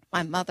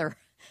 My mother,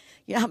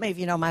 you know, how many of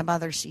you know my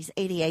mother? She's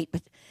 88,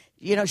 but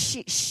you know,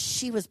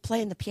 she was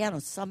playing the piano.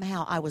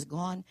 Somehow I was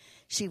gone.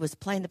 She was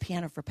playing the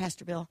piano for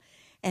Pastor Bill.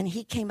 And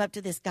he came up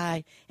to this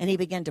guy, and he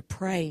began to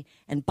pray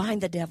and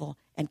bind the devil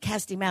and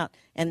cast him out.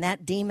 And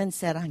that demon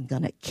said, I'm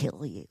going to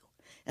kill you.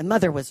 And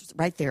mother was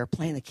right there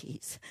playing the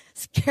keys.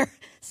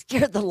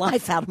 Scared the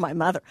life out of my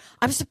mother.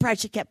 I'm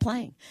surprised she kept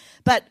playing.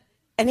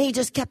 And he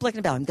just kept looking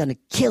about, I'm going to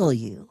kill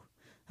you.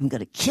 I'm going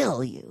to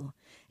kill you.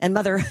 And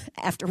mother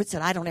afterwards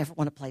said, I don't ever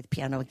want to play the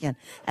piano again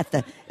at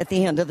the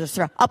end of the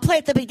service. I'll play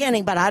at the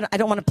beginning, but I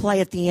don't want to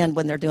play at the end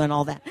when they're doing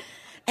all that.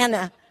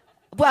 And,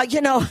 well,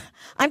 you know,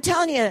 I'm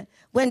telling you,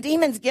 when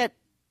demons get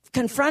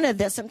confronted,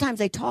 that sometimes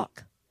they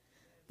talk.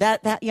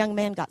 That young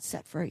man got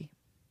set free.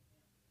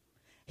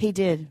 He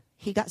did.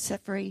 He got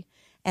set free.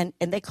 And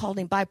they called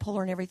him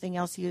bipolar and everything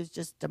else. He was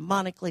just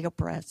demonically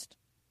oppressed.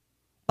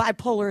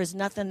 Bipolar is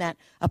nothing that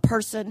a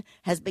person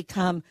has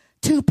become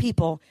two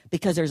people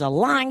because there's a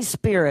lying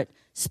spirit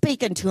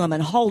speaking to him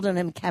and holding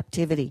him in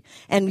captivity.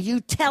 And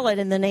you tell it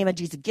in the name of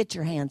Jesus. Get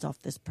your hands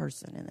off this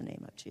person in the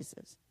name of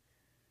Jesus.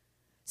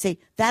 See,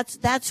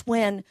 that's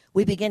when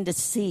we begin to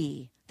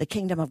see the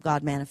kingdom of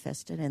God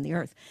manifested in the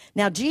earth.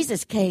 Now,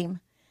 Jesus came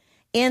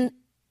in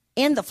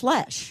the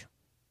flesh.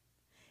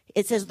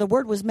 It says the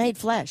word was made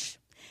flesh.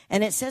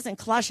 And it says in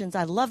Colossians,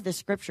 I love this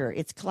scripture.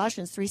 It's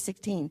Colossians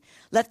 3:16.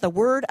 Let the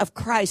word of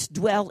Christ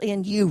dwell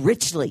in you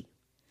richly.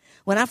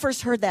 When I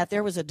first heard that,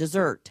 there was a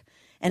dessert.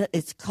 And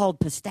it's called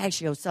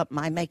pistachio something.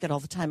 I make it all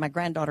the time. My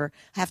granddaughter,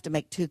 I have to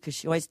make two because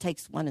she always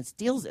takes one and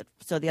steals it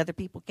so the other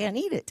people can't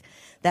eat it.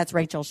 That's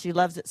Rachel. She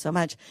loves it so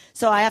much.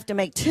 So I have to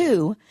make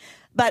two.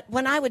 But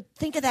when I would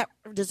think of that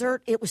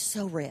dessert, it was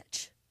so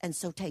rich and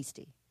so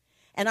tasty.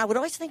 And I would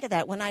always think of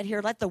that when I'd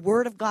hear, let the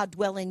word of God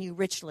dwell in you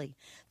richly.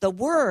 The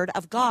word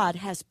of God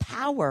has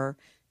power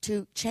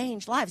to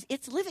change lives.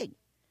 It's living.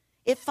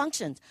 It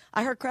functions.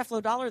 I heard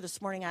Creflo Dollar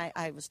this morning.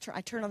 I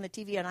turned on the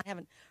TV, and I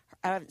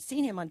haven't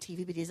seen him on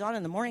TV, but he's on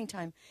in the morning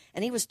time.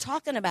 And he was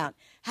talking about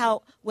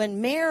how when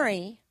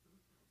Mary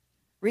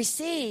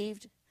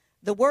received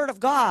the word of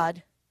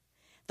God,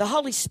 the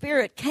Holy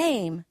Spirit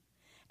came,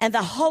 and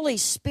the Holy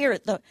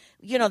Spirit, the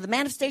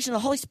manifestation of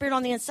the Holy Spirit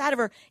on the inside of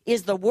her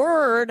is the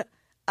word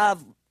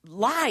of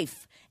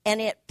life, and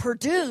it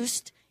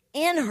produced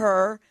in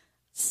her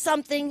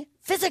something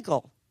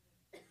physical.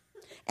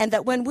 And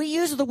that when we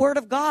use the word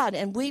of God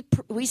and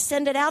we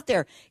send it out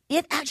there,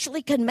 it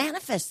actually can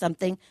manifest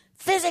something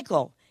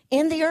physical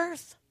in the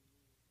earth.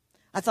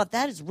 I thought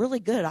that is really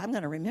good. I'm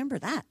going to remember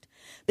that.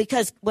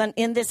 Because when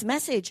in this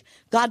message,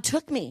 God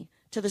took me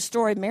to the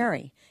story of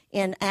Mary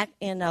in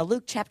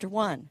Luke chapter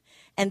 1.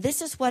 And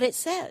this is what it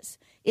says.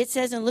 It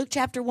says in Luke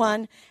chapter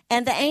 1,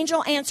 and the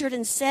angel answered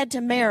and said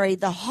to Mary,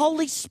 the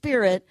Holy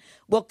Spirit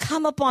will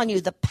come upon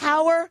you. The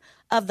power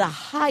of the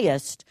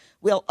highest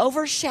will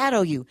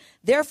overshadow you.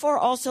 Therefore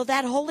also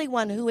that Holy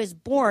One who is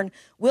born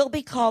will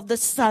be called the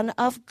Son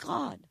of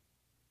God.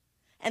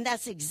 And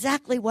that's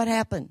exactly what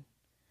happened.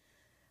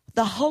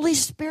 The Holy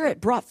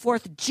Spirit brought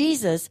forth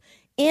Jesus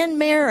in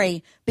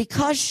Mary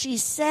because she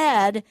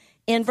said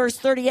in verse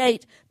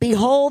 38,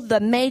 behold, the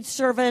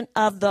maidservant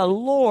of the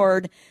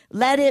Lord,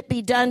 let it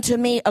be done to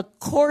me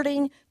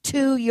according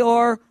to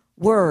your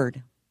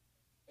word.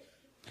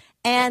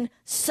 And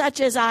such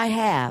as I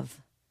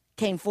have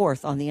came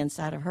forth on the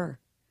inside of her,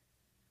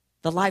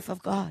 the life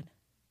of God.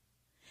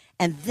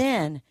 And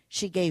then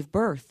she gave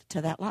birth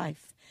to that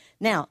life.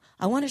 Now,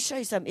 I want to show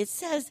you something. It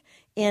says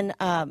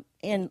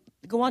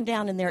go on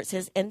down in there, it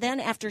says, and then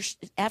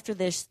after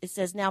this, it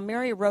says, now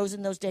Mary arose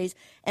in those days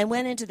and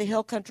went into the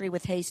hill country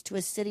with haste to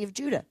a city of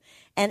Judah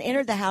and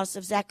entered the house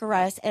of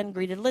Zacharias and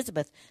greeted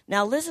Elizabeth.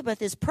 Now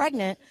Elizabeth is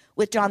pregnant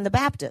with John the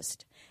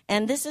Baptist.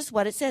 And this is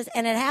what it says.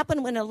 And it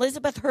happened when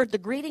Elizabeth heard the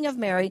greeting of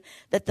Mary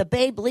that the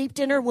babe leaped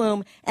in her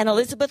womb, and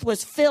Elizabeth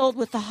was filled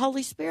with the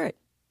Holy Spirit.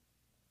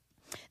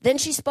 Then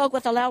she spoke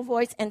with a loud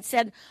voice and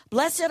said,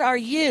 blessed are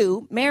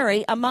you,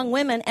 Mary, among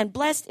women, and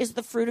blessed is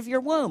the fruit of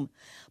your womb.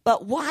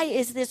 But why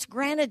is this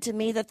granted to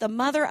me that the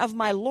mother of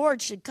my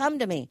Lord should come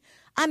to me?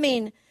 I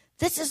mean,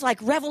 this is like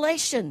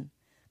revelation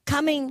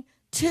coming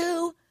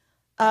to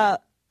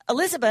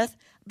Elizabeth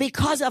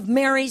because of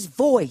Mary's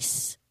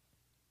voice.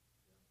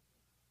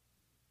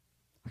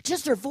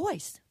 Just her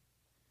voice.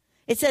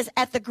 It says,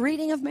 at the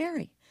greeting of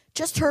Mary,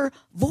 just her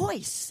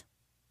voice.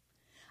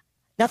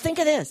 Now think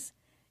of this.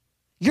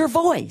 Your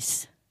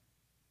voice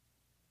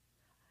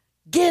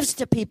gives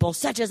to people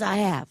such as I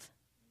have.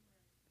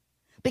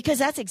 Because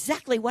that's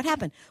exactly what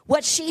happened.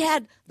 What she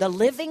had, the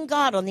living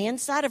God on the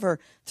inside of her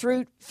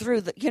through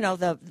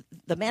the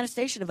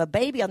manifestation of a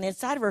baby on the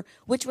inside of her,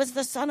 which was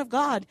the Son of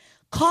God,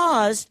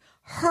 caused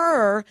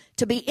her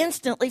to be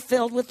instantly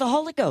filled with the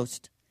Holy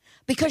Ghost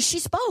because she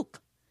spoke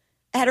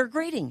at her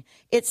greeting.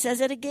 It says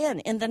it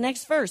again in the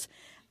next verse.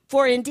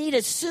 For indeed,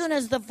 as soon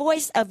as the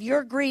voice of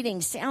your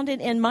greeting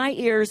sounded in my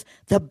ears,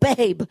 the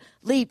babe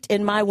leaped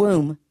in my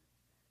womb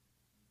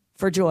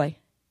for joy.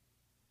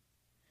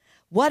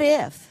 What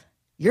if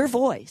your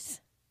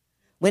voice,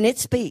 when it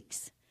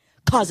speaks,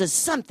 causes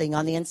something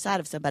on the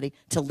inside of somebody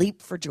to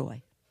leap for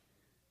joy?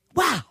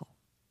 Wow.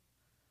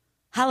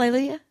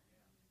 Hallelujah.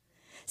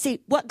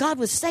 See, what God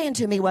was saying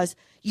to me was,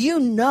 you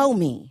know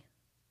me.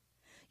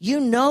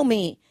 You know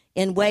me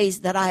in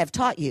ways that I have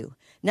taught you.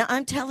 Now,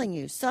 I'm telling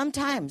you,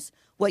 sometimes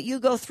what you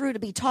go through to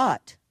be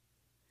taught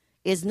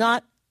is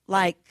not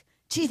like,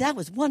 gee, that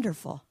was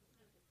wonderful.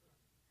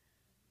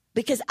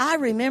 Because I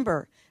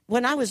remember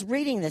when I was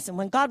reading this and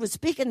when God was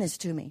speaking this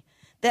to me,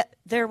 that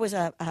there was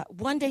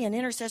one day in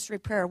intercessory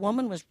prayer, a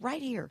woman was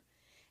right here.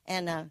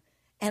 And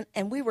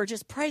we were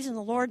just praising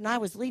the Lord, and I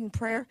was leading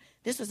prayer.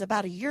 This was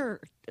about a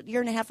year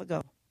and a half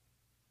ago.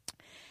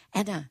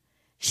 And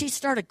she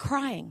started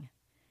crying.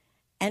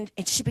 And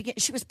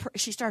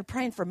she started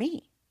praying for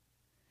me.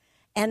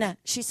 And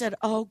she said,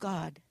 oh,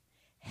 God,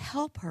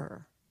 help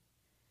her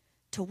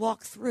to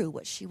walk through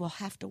what she will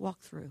have to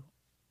walk through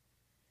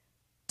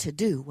to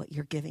do what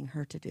you're giving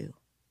her to do.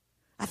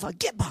 I thought,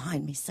 get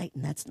behind me,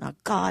 Satan. That's not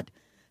God.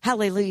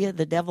 Hallelujah.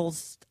 The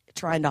devil's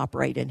trying to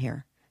operate in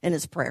here in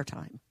his prayer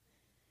time.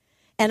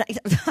 And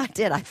I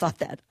did. I thought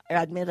that. I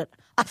admit it.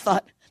 I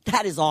thought,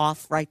 that is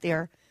off right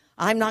there.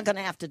 I'm not going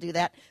to have to do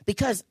that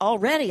because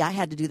already I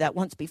had to do that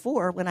once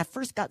before when I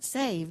first got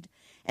saved.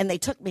 And they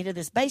took me to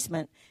this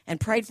basement and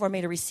prayed for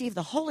me to receive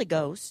the Holy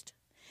Ghost.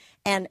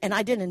 And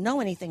I didn't know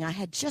anything. I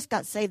had just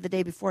got saved the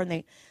day before, and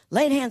they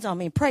laid hands on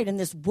me and prayed. And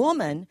this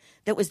woman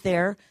that was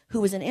there,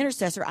 who was an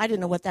intercessor, I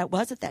didn't know what that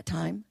was at that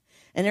time.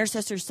 An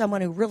intercessor is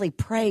someone who really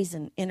prays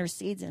and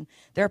intercedes. And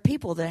there are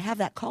people that have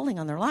that calling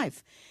on their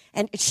life.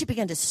 And she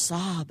began to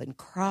sob and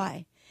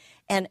cry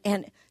and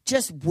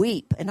just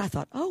weep. And I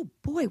thought, oh,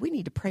 boy, we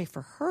need to pray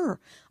for her.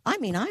 I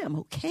mean, I am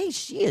okay.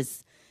 She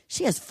is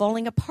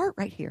falling apart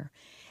right here.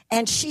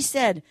 And she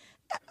said,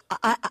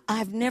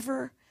 I've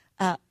never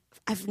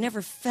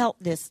felt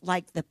this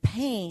like the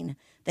pain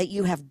that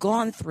you have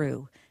gone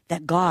through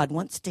that God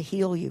wants to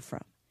heal you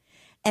from.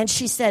 And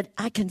she said,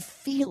 I can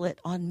feel it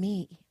on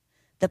me,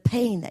 the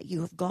pain that you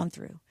have gone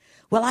through.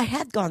 Well, I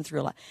had gone through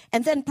a lot.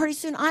 And then pretty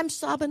soon I'm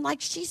sobbing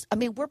like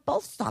we're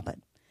both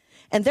sobbing.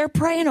 And they're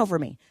praying over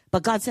me.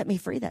 But God set me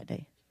free that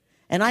day.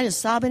 And I didn't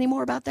sob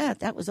anymore about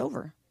that. That was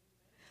over.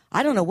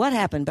 I don't know what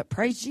happened, but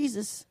praise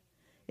Jesus.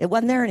 It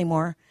wasn't there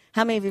anymore.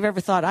 How many of you have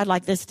ever thought, I'd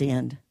like this to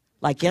end,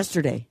 like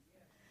yesterday?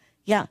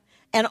 Yeah.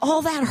 And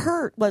all that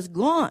hurt was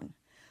gone.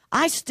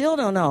 I still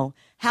don't know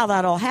how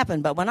that all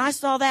happened, but when I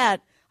saw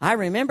that, I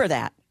remember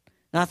that.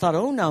 And I thought,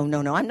 oh,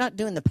 no, I'm not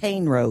doing the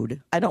pain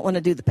road. I don't want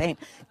to do the pain.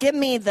 Give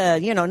me the,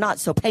 not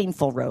so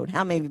painful road.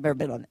 How many of you have ever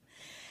been on it?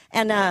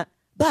 And,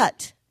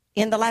 but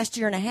in the last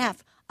year and a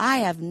half, I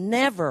have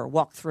never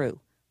walked through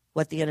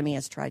what the enemy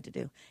has tried to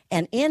do.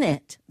 And in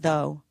it,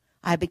 though,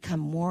 I become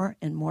more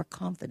and more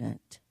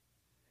confident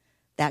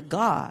that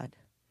God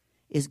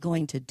is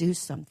going to do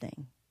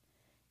something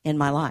in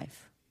my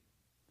life.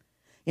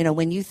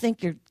 When you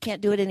think you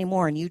can't do it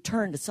anymore and you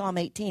turn to Psalm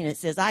 18, it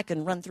says, I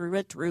can run through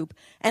a troop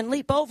and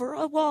leap over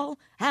a wall.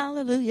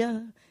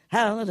 Hallelujah,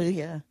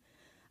 hallelujah.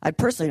 I'd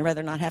personally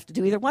rather not have to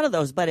do either one of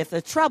those. But if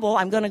it's trouble,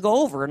 I'm going to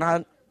go over,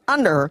 not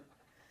under.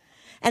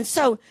 And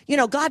so,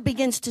 God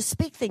begins to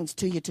speak things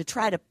to you to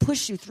try to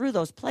push you through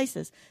those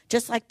places,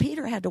 just like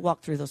Peter had to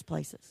walk through those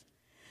places.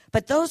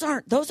 But those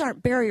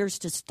aren't barriers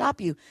to stop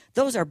you.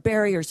 Those are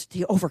barriers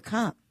to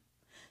overcome.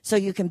 So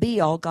you can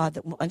be all God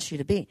that wants you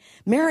to be.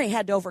 Mary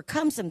had to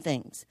overcome some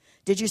things.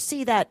 Did you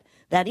see that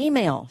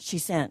email she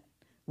sent?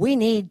 We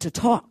need to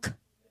talk.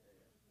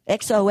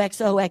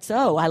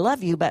 XOXOXO. I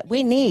love you, but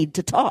we need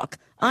to talk.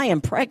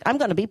 I'm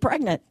going to be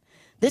pregnant.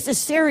 This is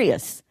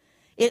serious.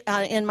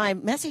 In my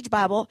Message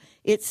Bible,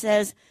 it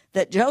says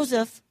that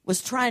Joseph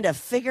was trying to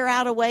figure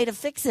out a way to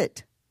fix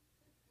it.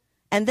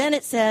 And then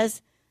it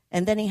says,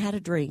 and then he had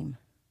a dream.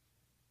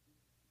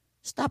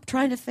 Stop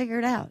trying to figure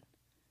it out.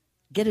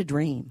 Get a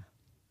dream.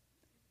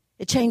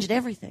 It changed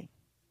everything.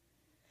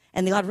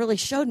 And God really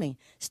showed me,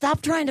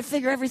 stop trying to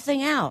figure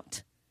everything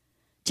out.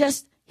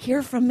 Just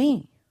hear from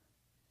me.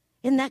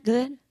 Isn't that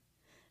good?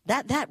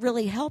 That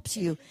really helps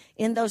you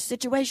in those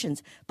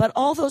situations. But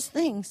all those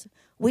things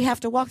we have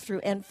to walk through.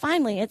 And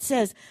finally, it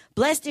says,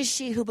 blessed is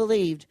she who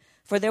believed,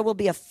 for there will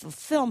be a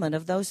fulfillment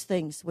of those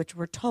things which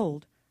were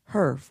told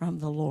her from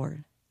the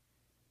Lord.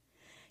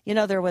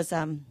 There was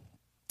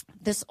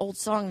this old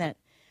song that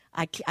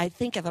I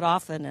think of it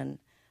often,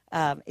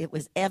 and it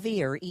was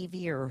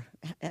Evie, or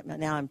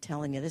now I'm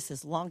telling you, this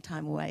is a long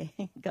time away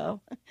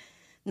ago,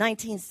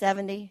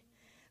 1970.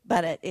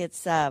 But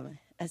it's,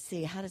 let's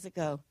see, how does it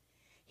go?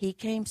 He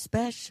came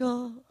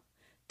special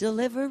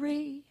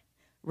delivery,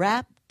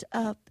 wrapped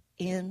up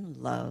in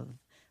love,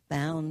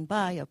 bound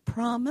by a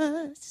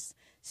promise,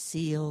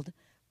 sealed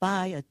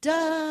by a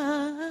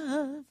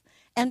dove,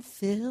 and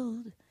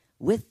filled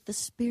with the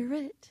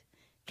Spirit,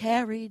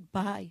 carried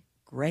by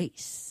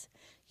grace.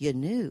 You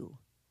knew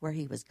where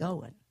he was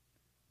going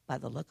by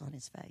the look on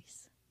his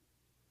face.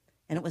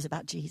 And it was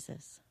about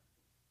Jesus.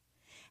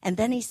 And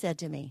then he said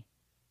to me,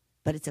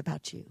 but it's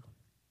about you.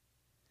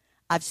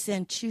 I've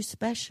sent you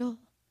special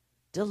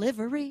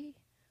delivery,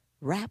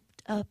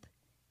 wrapped up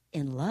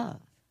in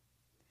love.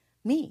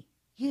 Me,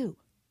 you.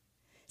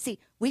 See,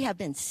 we have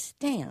been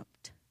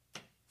stamped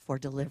for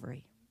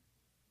delivery.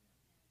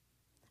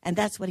 And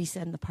that's what he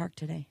said in the park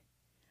today.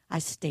 I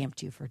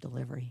stamped you for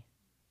delivery.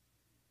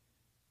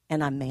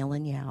 And I'm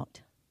mailing you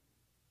out.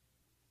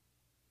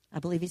 I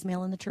believe he's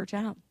mailing the church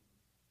out.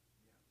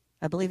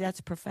 I believe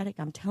that's prophetic.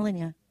 I'm telling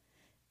you.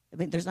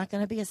 There's not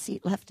going to be a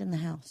seat left in the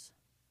house.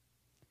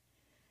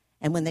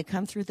 And when they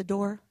come through the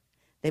door,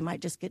 they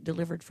might just get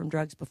delivered from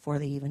drugs before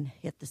they even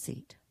hit the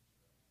seat.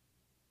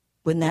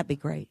 Wouldn't that be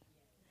great?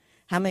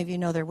 How many of you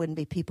know there wouldn't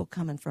be people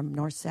coming from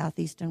north, south,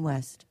 east, and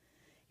west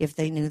if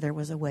they knew there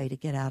was a way to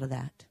get out of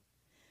that?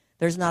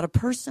 There's not a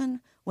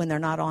person when they're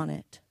not on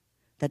it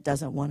that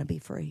doesn't want to be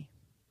free.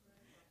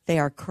 They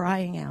are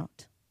crying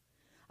out.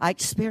 I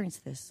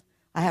experienced this.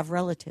 I have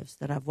relatives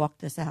that I've walked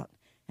this out,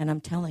 and I'm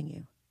telling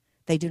you,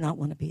 they do not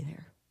want to be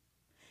there.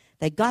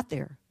 They got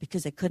there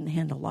because they couldn't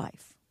handle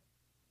life.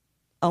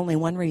 Only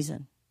one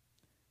reason.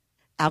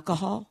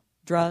 Alcohol,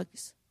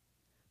 drugs,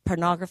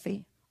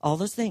 pornography, all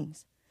those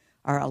things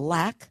are a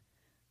lack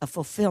of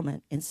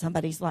fulfillment in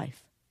somebody's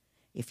life.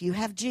 If you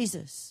have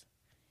Jesus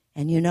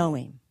and you know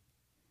him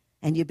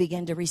and you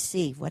begin to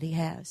receive what he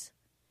has,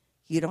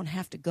 you don't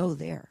have to go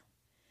there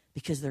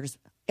because there's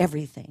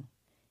everything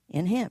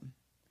in him.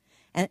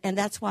 And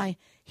that's why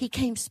he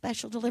came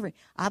special delivery.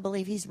 I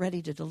believe he's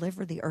ready to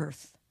deliver the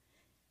earth.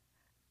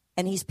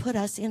 And he's put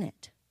us in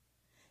it.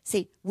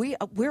 See, we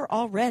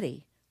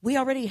already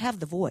have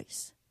the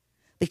voice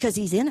because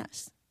he's in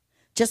us.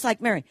 Just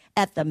like Mary,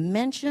 at the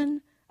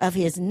mention of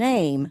his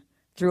name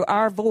through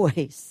our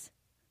voice,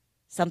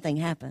 something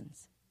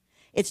happens.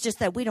 It's just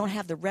that we don't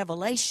have the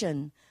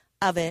revelation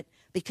of it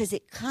because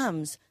it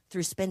comes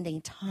through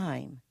spending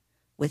time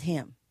with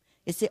him.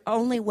 It's the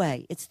only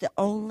way. It's the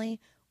only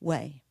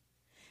way.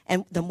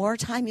 And the more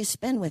time you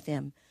spend with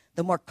him,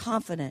 the more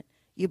confident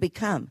you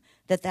become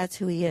that that's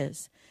who he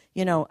is.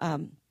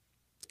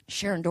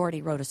 Sharon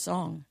Doherty wrote a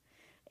song,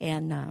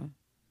 and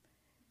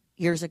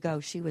years ago,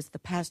 she was the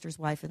pastor's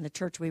wife in the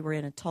church we were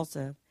in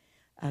Tulsa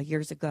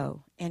years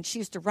ago. And she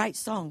used to write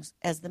songs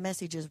as the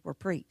messages were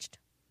preached.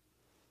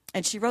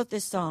 And she wrote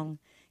this song,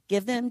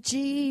 Give Them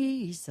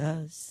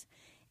Jesus.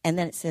 And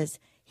then it says,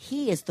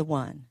 he is the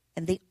one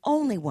and the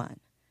only one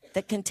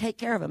that can take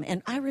care of them.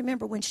 And I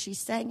remember when she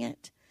sang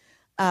it,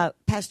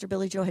 Pastor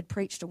Billy Joe had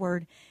preached a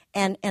word,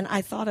 and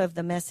I thought of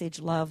the message,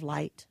 Love,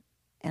 Light,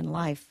 and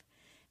Life.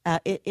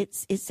 It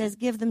says,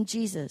 give them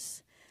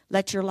Jesus.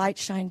 Let your light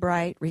shine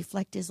bright.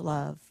 Reflect his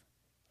love.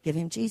 Give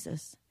him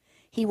Jesus.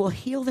 He will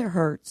heal their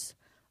hurts.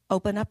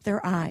 Open up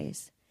their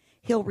eyes.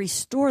 He'll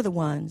restore the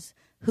ones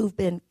who've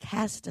been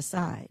cast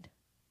aside.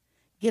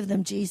 Give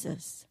them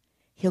Jesus.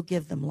 He'll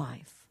give them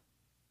life.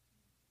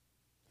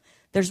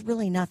 There's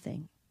really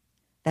nothing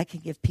that can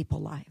give people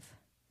life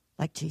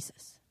like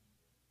Jesus.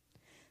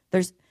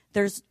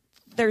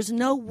 There's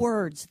no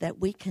words that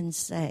we can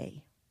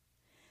say,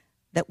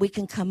 that we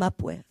can come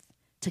up with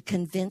to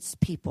convince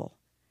people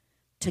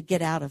to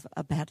get out of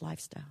a bad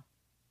lifestyle.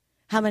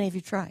 How many of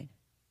you tried?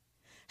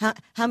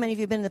 How many of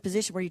you have been in the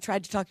position where you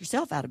tried to talk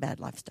yourself out of a bad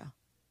lifestyle?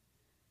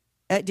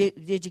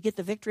 Did you get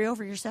the victory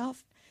over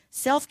yourself?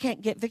 Self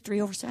can't get victory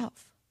over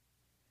self.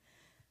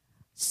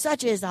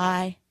 Such as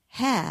I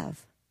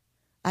have,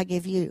 I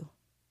give you.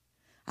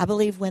 I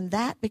believe when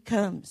that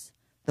becomes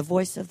the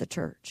voice of the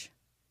church,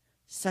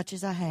 such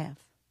as I have,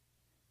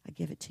 I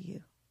give it to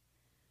you.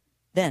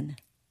 Then,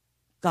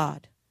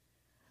 God.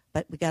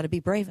 But we got to be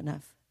brave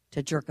enough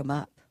to jerk them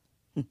up.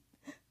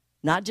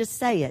 Not just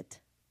say it,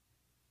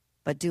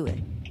 but do it.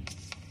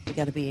 We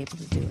got to be able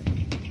to do it.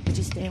 Would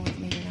you stand with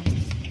me tonight?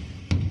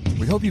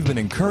 We hope you've been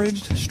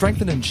encouraged,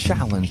 strengthened, and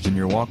challenged in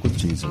your walk with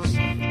Jesus.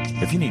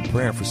 If you need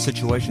prayer for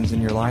situations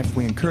in your life,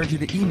 we encourage you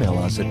to email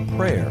us at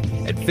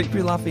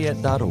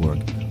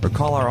prayer@victorylafayette.org or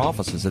call our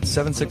offices at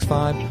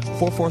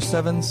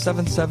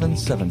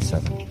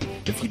 765-447-7777.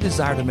 If you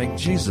desire to make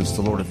Jesus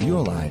the Lord of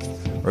your life,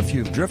 or if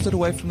you have drifted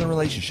away from the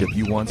relationship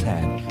you once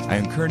had, I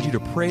encourage you to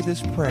pray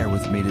this prayer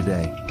with me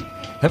today.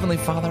 Heavenly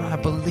Father, I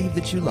believe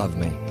that you love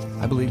me.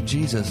 I believe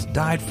Jesus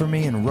died for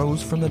me and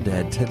rose from the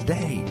dead.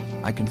 Today,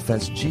 I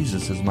confess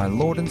Jesus as my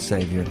Lord and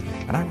Savior,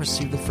 and I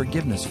receive the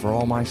forgiveness for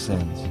all my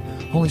sins.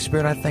 Holy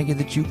Spirit, I thank you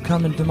that you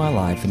come into my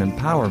life and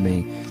empower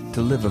me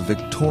to live a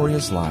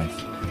victorious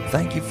life.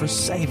 Thank you for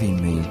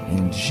saving me.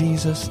 In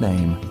Jesus'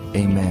 name,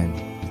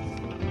 amen.